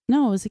 this.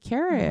 No, it was a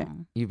carrot.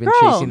 Oh. You've been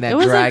Bro, chasing it that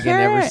was a dragon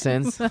ever carrot.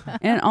 since.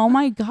 And oh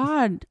my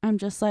god, I'm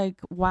just like,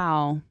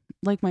 wow,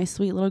 like my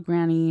sweet little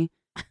granny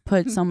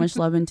put so much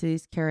love into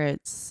these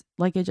carrots.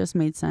 Like it just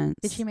made sense.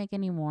 Did she make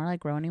any more? Like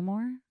grow any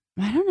more?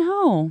 I don't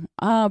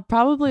know.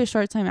 Probably a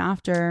short time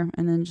after,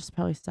 and then just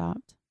probably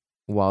stopped.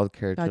 Wild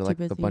carrots Got are too like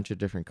a busy. bunch of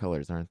different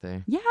colors, aren't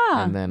they? Yeah.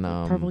 And then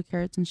purple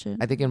carrots and shit.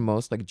 I think in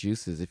most like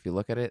juices, if you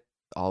look at it,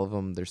 all of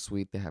them they're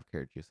sweet. They have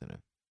carrot juice in it.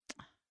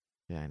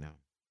 Yeah, I know.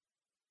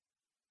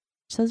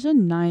 Such a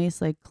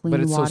nice, like clean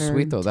But it's so water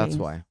sweet though. That's taste.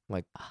 why.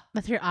 Like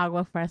That's your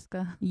agua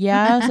fresca.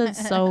 Yes,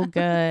 it's so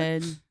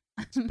good.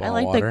 I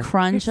like water. the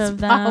crunch Your of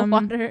spa them.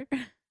 water.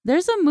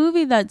 There's a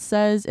movie that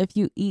says if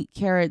you eat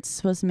carrots, it's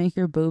supposed to make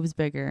your boobs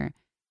bigger.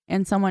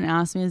 And someone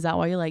asked me, is that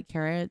why you like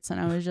carrots? And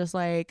I was just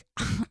like,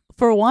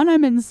 for one,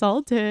 I'm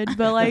insulted.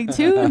 But like,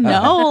 two,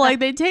 no, like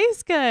they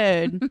taste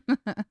good.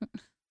 They're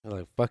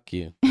like, fuck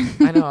you.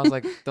 I know. I was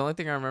like, the only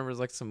thing I remember is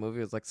like some movie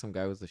was like some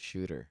guy was a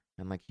shooter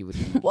and like he would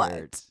eat What?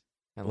 carrots.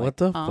 And, What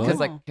the Oh. fuck? Because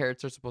like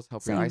carrots are supposed to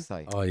help your Same.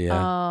 eyesight. Oh yeah.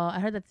 Oh, I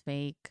heard that's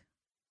fake.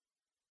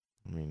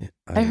 I mean,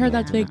 I heard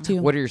that's Yeah. big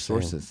too. what are your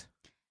Same. sources?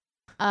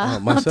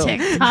 myself.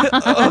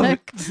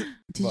 TikTok.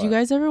 Did What? you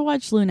guys ever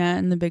watch Lunette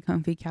and the Big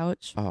Comfy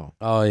Couch? Oh,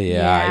 Oh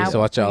yeah. I used to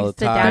watch it we all the used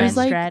to sit down time. and There's,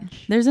 like,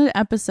 stretch. There's an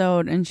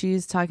episode and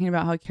she's talking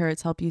about how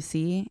carrots help you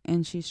see,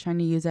 and she's trying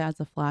to use it as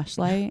a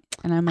flashlight.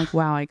 And I'm like,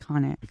 wow,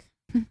 iconic.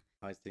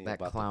 I was thinking that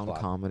about the clown clock.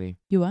 comedy.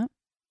 You what?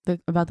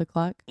 About the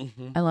clock?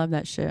 Mhm. I love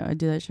that shit. I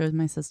do that shit with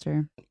my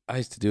sister. I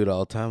used to do it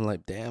all the time.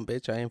 Like, damn,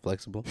 bitch, I ain't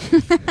flexible.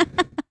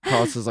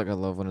 Carlos is like, I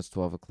love when it's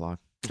 12 o'clock.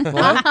 Oh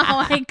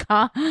my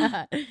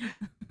god.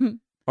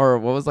 Or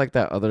what was like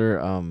that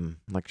other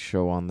like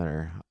show on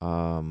there?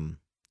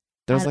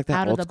 There was like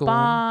that out old of the school one.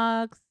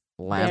 box.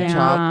 Lamb Damn,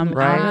 chop, Out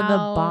right? of the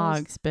House.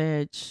 box,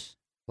 bitch.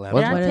 Lamb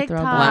What? They're chop. on a TikTok.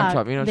 throwback. Lamb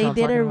chop, you know what They I'm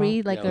did talking a about?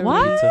 read like Yeah, a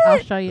What? read. I'll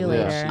show you Yeah.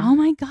 later. Oh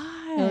my It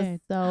god. was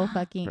so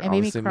fucking. Or It made me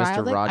obviously cry. I Mr.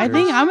 was like, Rogers. I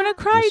think I'm gonna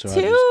cry Mr.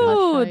 Rogers too. I'll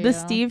show The you.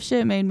 Steve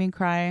shit made me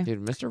cry. Dude,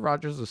 Mr.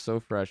 Rogers was so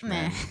fresh,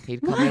 man. Meh.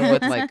 He'd come in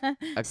with like a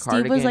cardigan.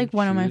 Steve was like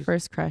one of my shoes.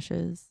 first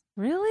crushes.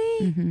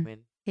 really? hmm Man,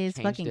 His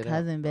changed fucking it up,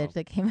 cousin, bro. bitch,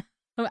 that came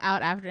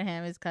out after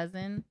him. His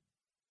cousin.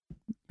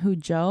 Who,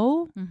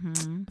 Joe?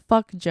 Mm-hmm.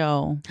 Fuck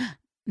Joe.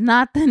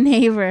 Not the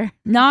neighbor.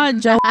 Not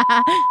Joe.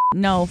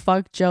 No,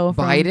 fuck Joe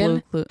from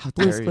Biden? Blue's How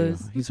Blue's dare you?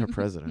 Clues. He's our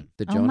president.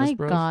 The Oh Jonas my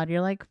Bros. god,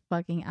 you're like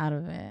fucking out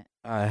of it.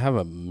 I have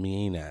a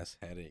mean ass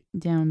headache.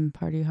 Damn,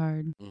 party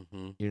hard.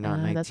 Mm-hmm. You're not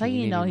 19 That's how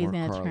you know he's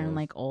anymore, gonna turn Carlos.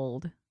 like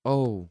old.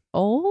 Oh,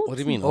 Old? What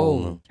do you mean Oh.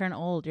 old? Turn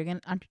old.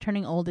 I'm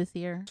turning old this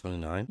year.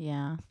 29?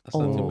 Yeah. That's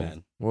not too Oh.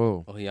 bad.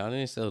 whoa. Oh, yeah, I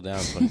need to settle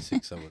down.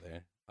 26 over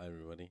there. Hi,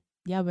 everybody.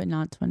 Yeah, but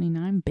not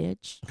 29,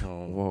 bitch.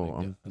 Oh, Whoa,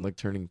 my I'm God. like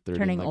turning 30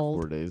 Turning in like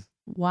old. 4 days.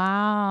 I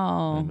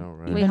Wow. know,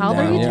 right? Wait, how old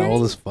are Damn, you you're turning?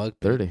 old as fuck.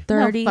 30.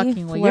 30, No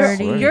fucking way.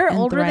 flirty, You're and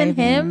older than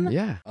him? thriving.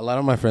 Yeah. A lot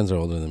of my friends are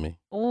older than me.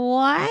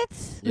 What?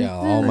 Yeah, This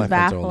all is my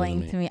friends are older than baffling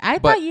me. to me. I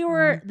But- thought you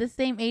were the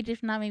same age,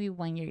 if not maybe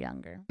 1 year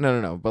younger.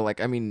 No. But like,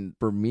 I mean,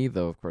 for me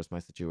though, of course, my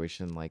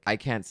situation, like, I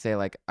can't say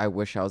like I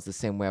wish I was the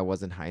same way I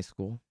was in high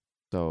school.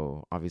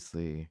 So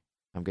obviously,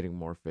 I'm getting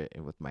more fit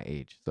with my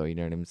age. So you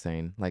know what I'm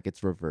saying? Like,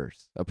 it's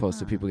reverse, opposed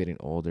to Ah. people getting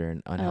older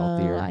and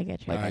unhealthier. Oh, I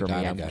get you. Like I for got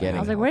me, it, I'm got it. getting. I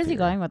was like, where's he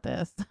healthier. going with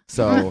this?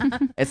 So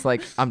it's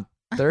like I'm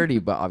 30,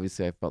 but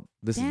obviously I felt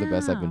this is the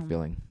best I've been Damn.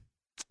 feeling.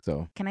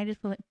 So Can I just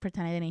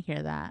pretend I didn't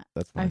hear that?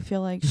 that's I fine.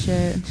 feel like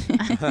shit.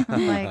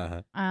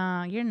 Like,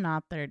 you're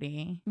not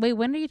 30. Wait,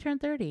 when do you turn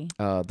 30?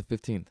 The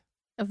 15th.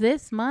 Of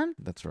this month?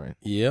 That's right.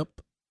 Yep.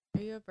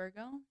 Are you a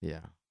Virgo?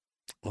 Yeah.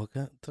 What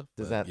kind of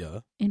Does that- Yeah.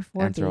 In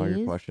 4 Answer all your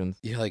days? questions.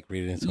 You like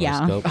reading his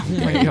Yeah. horoscope? Oh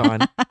my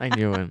god, I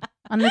knew it.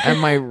 On the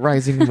And my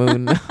rising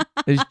moon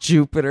is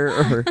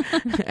Jupiter,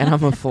 and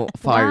I'm a fire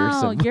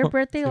wow, symbol. your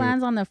birthday too.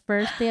 lands on the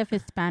first day of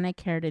Hispanic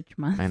Heritage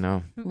Month. I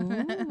know. Ooh. Wow, I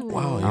you're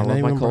love not my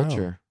even brown.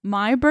 culture.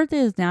 My birthday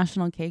is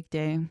National Cake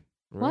Day.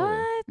 Really?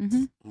 What?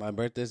 Mhm. My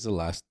birthday's the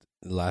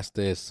last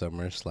day of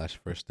summer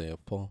 / first day of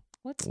fall.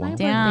 What's Wow. my Damn,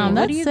 birthday? What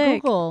that's do you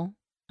sick. Google?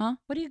 Huh?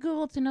 What do you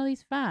Google to know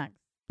these facts?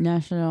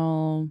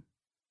 National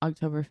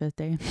October 5th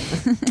day.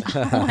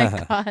 Oh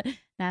my god,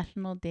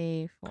 National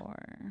Day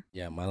for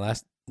Yeah, my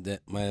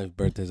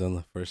birthday's on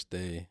the first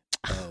day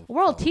of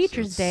World fall, so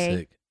Teachers it's Day.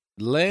 sick.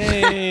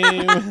 Lame.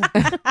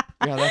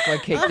 Yeah, that's why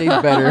cake day's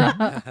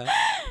better.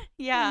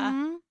 Yeah.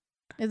 Mhm.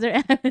 Is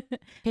there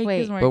Cake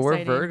Wait. is more But we're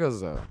exciting.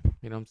 Virgos though.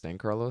 You know what I'm saying,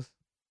 Carlos?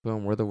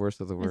 Boom, we're the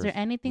worst of the is worst. there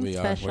anything We are.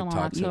 special We're on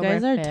toxic. You October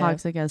guys are 5th?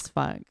 toxic as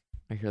fuck.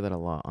 I hear that a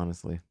lot,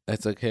 honestly.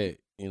 It's okay.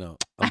 You know,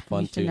 I'm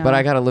fun should too. know. But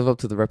I gotta live up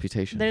to the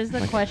reputation. There's the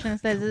Like, question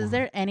that says, come is on.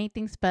 there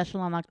anything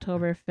special on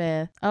October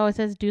 5th? Oh, it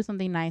says do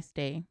something nice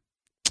day.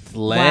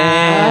 Lame. Wow.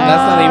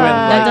 That's not even.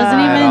 That That like doesn't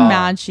at even all.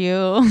 match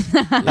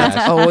you.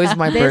 That's always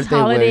my This birthday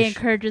holiday wish.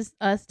 encourages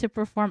us to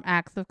perform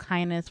acts of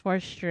kindness for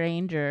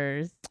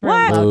strangers. For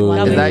What? loved Ooh. ones.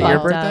 That'll Is be that your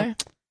fucked up.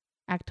 birthday?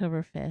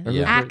 October 5th. Or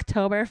Yeah. whose bir-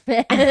 October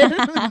 5th.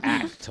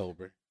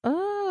 October.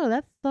 Oh,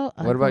 that's so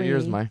ugly. What about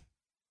yours, Mai?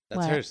 That's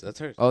What? hers. That's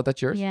hers. Oh,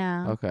 that's yours?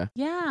 Yeah. Okay.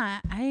 Yeah,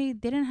 I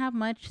didn't have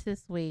much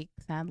this week,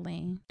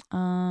 sadly. It's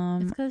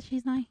Um, because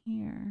she's not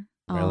here.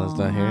 Marilyn's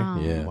not here. Wow.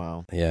 Yeah.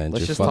 Wow. Yeah. And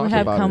Let's you're just we talk fucking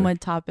have about come it. with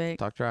topic.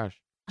 Talk trash.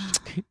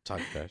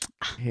 talk trash.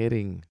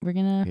 Hitting. We're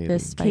gonna Kidding.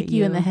 fist fight Kick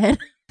you in the head.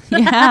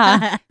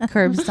 Yeah.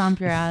 Curb stomp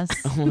your ass.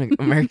 Oh my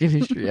American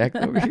History Act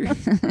over here.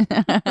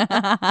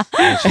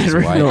 And she's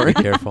Edward white. Be Norton.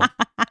 careful.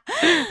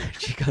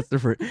 She got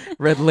the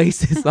red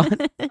laces on.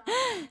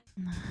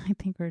 I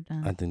think we're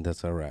done. I think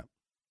that's a wrap.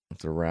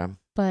 It's a wrap.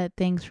 But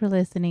thanks for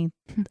listening.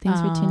 Thanks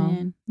for tuning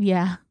in.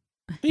 Yeah.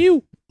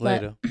 You But-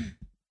 later.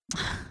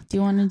 Do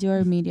you want to do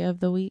our media of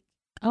the week?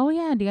 Oh,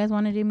 yeah. Do you guys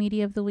want to do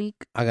media of the week?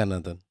 I got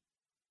nothing.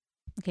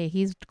 Okay,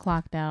 he's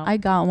clocked out. I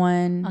got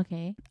one.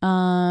 Okay.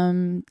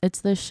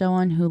 It's this show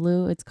on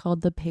Hulu. It's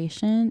called The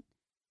Patient,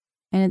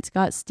 and it's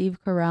got Steve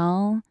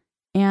Carell.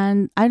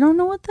 And I don't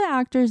know what the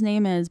actor's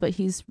name is, but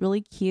he's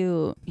really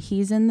cute.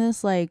 He's in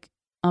this like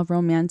a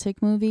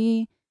romantic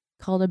movie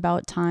called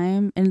About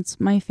Time, and it's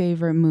my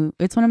favorite movie.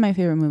 It's one of my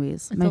favorite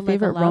movies. It's My a live a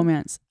favorite love?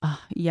 romance.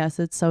 Yes,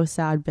 it's so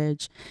sad,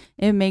 bitch.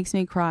 It makes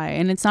me cry,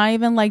 and it's not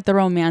even like the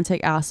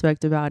romantic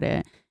aspect about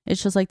it.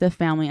 It's just like the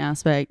family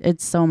aspect.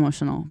 It's so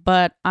emotional,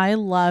 but I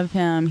love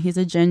him. He's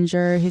a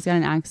ginger. He's got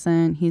an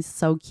accent. He's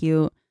so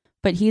cute.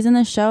 But he's in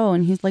the show,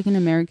 and he's like an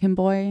American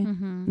boy,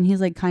 Mm-hmm. and he's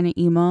like kind of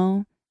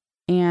emo,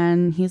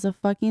 and he's a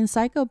fucking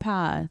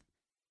psychopath.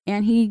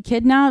 And he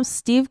kidnaps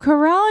Steve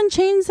Carell and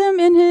chains him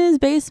in his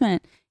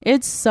basement.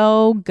 It's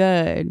so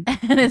good.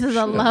 This is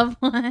a Shit. love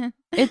one.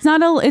 It's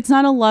not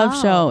a love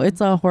Oh. show.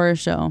 It's a horror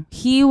show.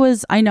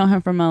 I know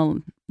him from a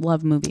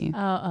love movie.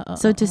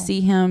 So to see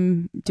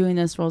him doing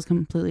this role is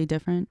completely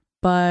different.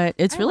 But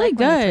it's I really like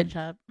when they good. switch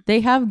up.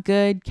 They have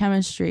good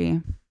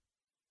chemistry.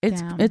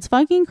 Damn. It's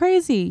fucking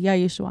crazy. Yeah,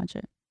 you should watch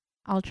it.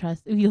 I'll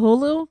trust. You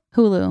Hulu?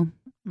 Hulu.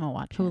 I'll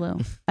watch it.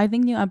 Hulu. I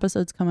think new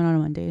episodes coming out on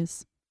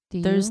Mondays.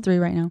 Do There's you 3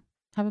 right now.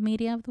 have a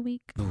media of the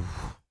week?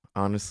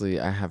 Honestly,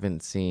 I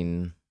haven't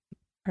seen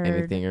Heard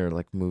anything or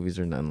like movies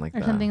or nothing like or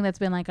that. something that's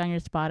been like on your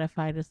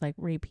Spotify, just like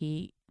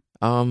repeat.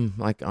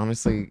 Like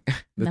honestly,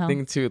 the No.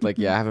 thing too, like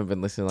I haven't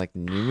been listening to like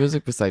new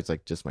music besides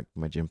like just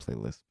my gym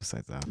playlist.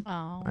 Besides that,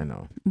 Oh, I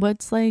know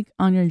What's like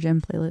on your gym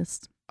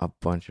playlist? a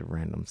bunch of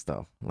random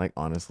stuff. Like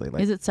honestly,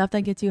 like Is it stuff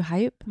that gets you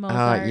hype?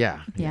 Mozart.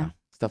 yeah, Yeah.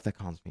 stuff that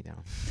calms me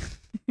down.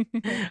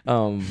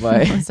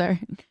 But Sorry.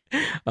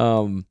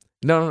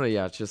 no,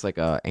 yeah, it's just like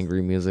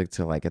angry music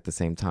to like at the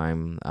same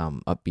time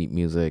upbeat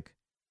music.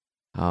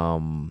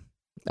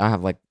 I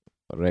have like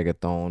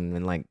reggaeton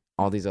and like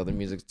all these other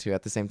music too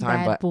at the same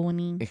time. Bad But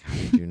Bunny. how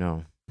did you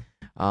know?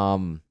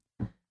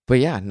 But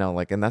yeah, no,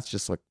 like, and that's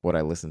just like what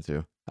I listen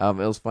to. It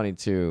was funny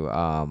too.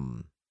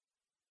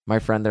 My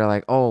friend, they're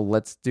like, oh,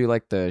 let's do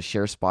like the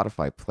share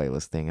Spotify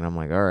playlist thing, and I'm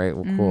like, all right,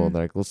 well, cool. Mhm.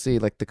 They're like, we'll see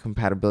like the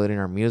compatibility in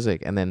our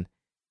music, and then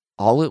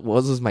all it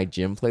was my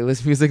gym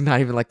playlist music, not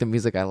even like the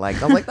music I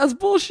liked. I'm like, that's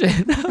bullshit.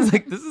 I was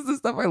like, this is the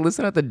stuff I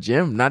listen at the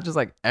gym, not just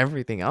like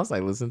everything else I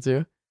listen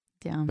to.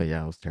 Damn. But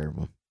yeah, it was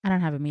terrible. I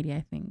don't have a media,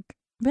 I think.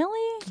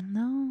 Really?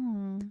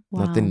 No.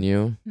 Nothing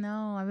new.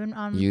 No, I've been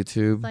on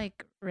YouTube.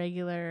 like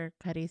regular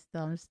Cuddy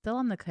still. I'm still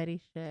on the Cuddy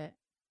shit.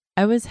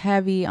 I was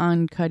heavy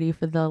on Cuddy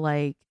for the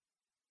like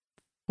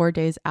 4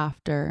 days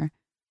after.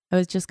 I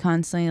was just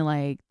constantly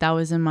like, that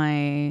was in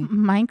my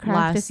Minecraft,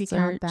 last if you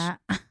search. count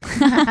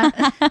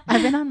that.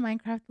 I've been on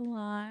Minecraft a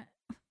lot.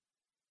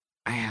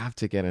 I have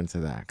to get into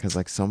that because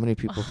like so many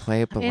people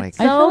play it, but It's like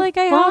I feel so like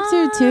I have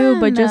to too,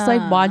 but just like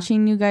fun.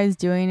 watching you guys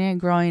doing it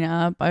growing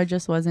up, I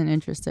just wasn't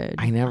interested.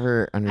 I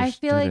never understood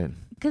feel like it.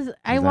 Because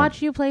I that-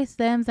 watch you play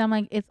Sims. I'm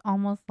like, it's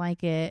almost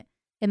like it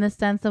in the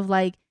sense of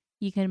like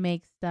you can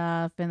make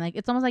stuff and like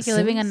it's almost like you're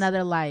living Sims-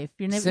 another life.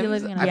 You're Sims,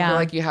 living I another feel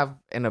like you have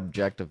an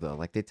objective though.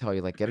 Like they tell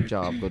you, like get a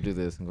job, go do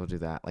this and go do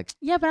that. Like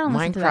yeah, but I don't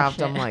listen to that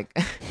Minecraft, I'm shit. like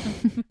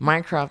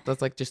Minecraft.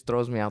 That's like just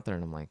throws me out there,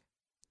 and I'm like,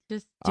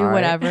 just do all right.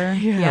 whatever.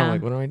 yeah, I'm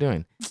like what am I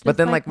doing? But Just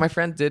then like my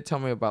friend did tell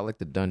me about like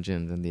the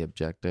dungeons and the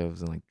objectives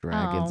and like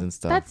dragons Oh, and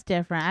stuff. That's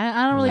different.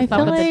 I don't really I fuck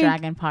feel with the like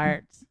dragon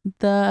parts.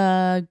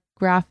 The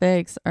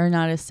graphics are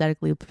not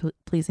aesthetically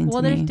pleasing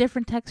Well, to there's me.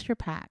 different texture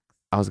packs.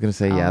 I was gonna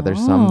say yeah.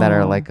 There's some that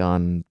are Oh. like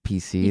on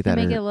PC You that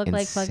can make are it look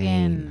like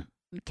insane.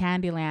 fucking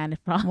Candyland.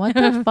 What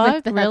the fuck?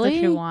 If that's Really?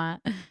 what you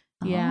want.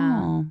 Yeah.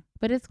 Oh.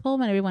 But it's cool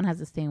when everyone has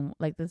the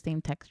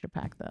same texture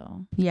pack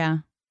though. Yeah.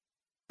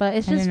 But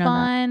it's I just didn't know that.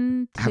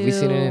 fun to Have you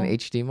seen it in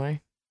HD,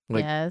 Mai?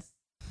 Like, yes.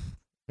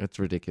 it's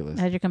ridiculous.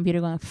 Has your computer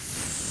going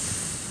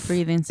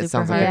Breathing super It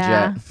sounds hard. like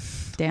Yeah. a jet.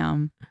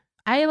 Damn.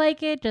 I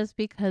like it just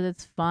because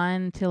it's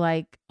fun to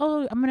like,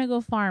 oh, I'm gonna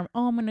go farm.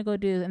 Oh, I'm gonna go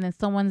do, and then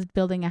someone's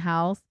building a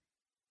house.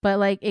 But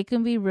like, it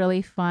can be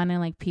really fun and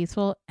like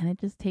peaceful, and it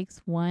just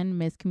takes one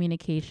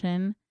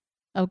miscommunication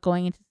of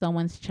going into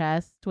someone's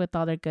chest with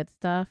all their good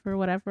stuff or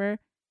whatever,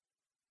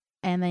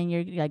 and then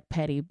you're like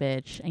petty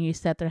bitch, and you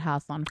set their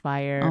house on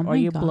fire, Oh or my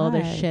you blow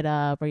their God. shit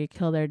up, or you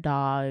kill their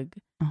dog.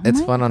 Oh It's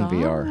my fun on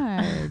VR.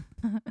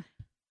 God.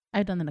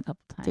 I've done it a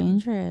couple times.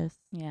 Dangerous.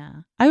 Yeah.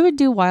 I would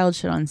do wild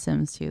shit on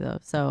Sims too, though.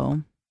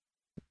 So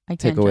I can't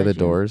Take away the judge you.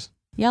 doors.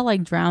 Yeah,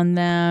 like drown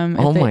them.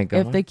 Oh If they- my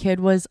God. If the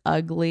kid was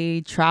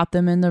ugly, trap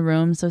them in the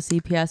room so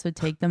CPS would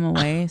take them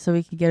away so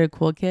we could get a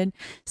cool kid.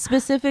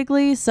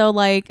 Specifically, so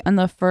like on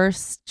the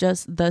first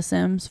just The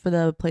Sims for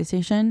the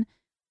PlayStation,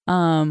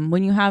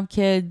 when you have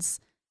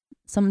kids,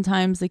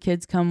 sometimes the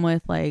kids come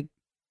with like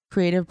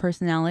creative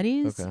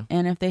personalities. Okay.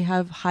 And if they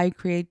have high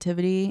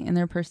creativity in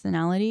their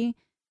personality,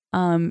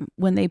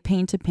 when they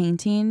paint a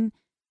painting,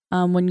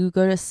 when you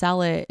go to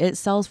sell it, it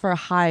sells for a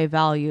high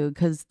value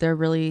because they're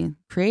really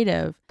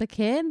creative. The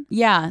kid?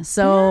 Yeah,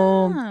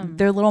 so Damn.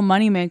 they're little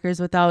money makers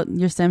without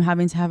your sim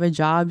having to have a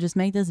job. Just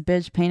make this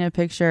bitch paint a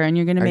picture, and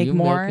you're gonna Are make you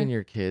more. milking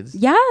your kids?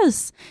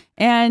 Yes,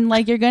 and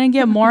like you're gonna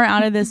get more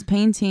out of this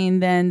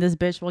painting than this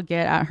bitch will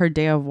get at her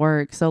day of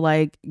work. So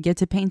like, get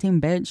to painting,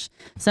 bitch.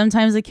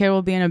 Sometimes the kid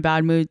will be in a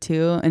bad mood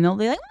too, and they'll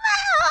be like,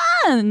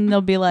 "Ah!" and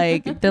they'll be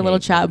like, their little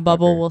Paint, chat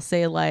bubble motherfucker. will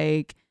say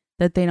like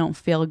that they don't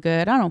feel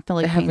good. I don't feel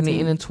like They haven't painting.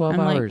 eaten in 12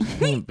 I'm like, hours.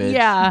 Paint, bitch.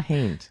 Yeah.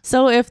 Paint.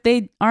 So if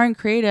they aren't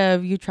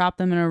creative, you trap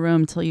them in a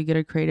room till you get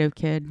a creative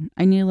kid.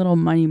 I need a little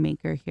money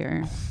maker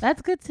here.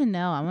 That's good to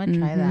know. I'm gonna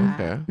try Mhm.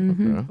 that. Okay.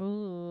 Mhm. Okay.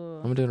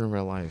 Ooh. I'm doing it in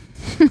real life.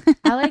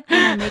 I like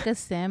when I make a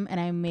sim and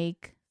I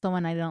make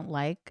someone I don't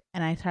like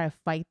and I try to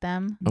fight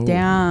them. Ooh.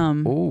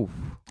 Damn. Ooh.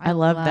 I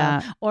love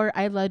that. Or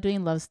I love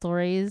doing love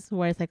stories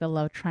where it's like a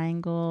love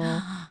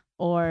triangle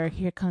or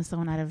here comes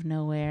someone out of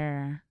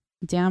nowhere.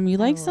 Damn, you I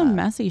like some love-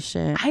 messy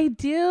shit. I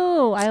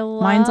do. I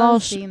love Mine's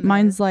all seeing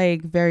mine's this.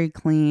 like very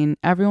clean.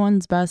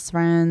 Everyone's best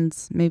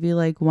friends, maybe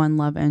like one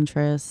love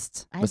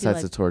interest. I do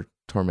Besides like- the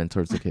torment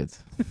towards the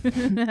kids.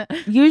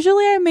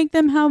 Usually I make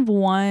them have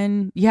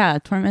one. Yeah,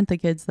 torment the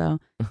kids though.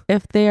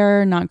 If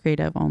they're not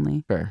creative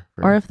only. Fair.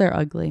 Or if they're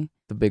ugly.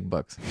 the big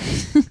bucks.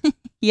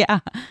 Yeah.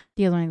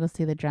 Do you guys want to go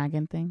see the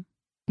dragon thing?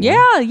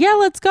 Yeah,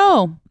 let's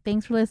go.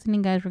 Thanks for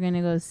listening, guys. We're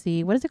gonna go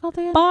see, what is it called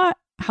again? Bought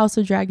House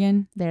of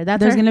Dragon. There. That's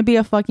There's our, gonna be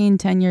a fucking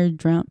 10-year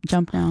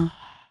jump now.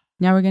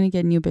 Now we're gonna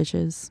get new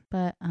bitches.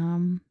 but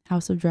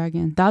House of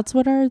Dragon. That's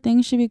what our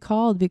thing should be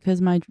called because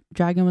my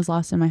dragon was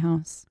lost in my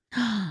house.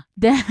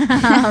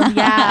 damn,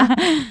 yeah.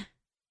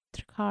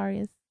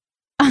 Tricarius.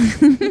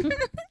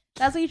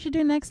 That's what you should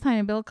do next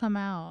time. It'll come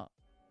out.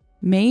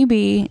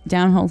 Maybe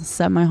downhill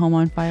set my home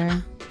on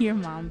fire. Your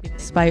mom.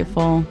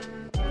 Spiteful.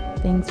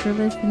 Thanks for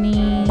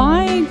listening.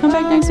 Bye. Come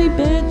back next week,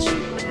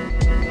 bitch.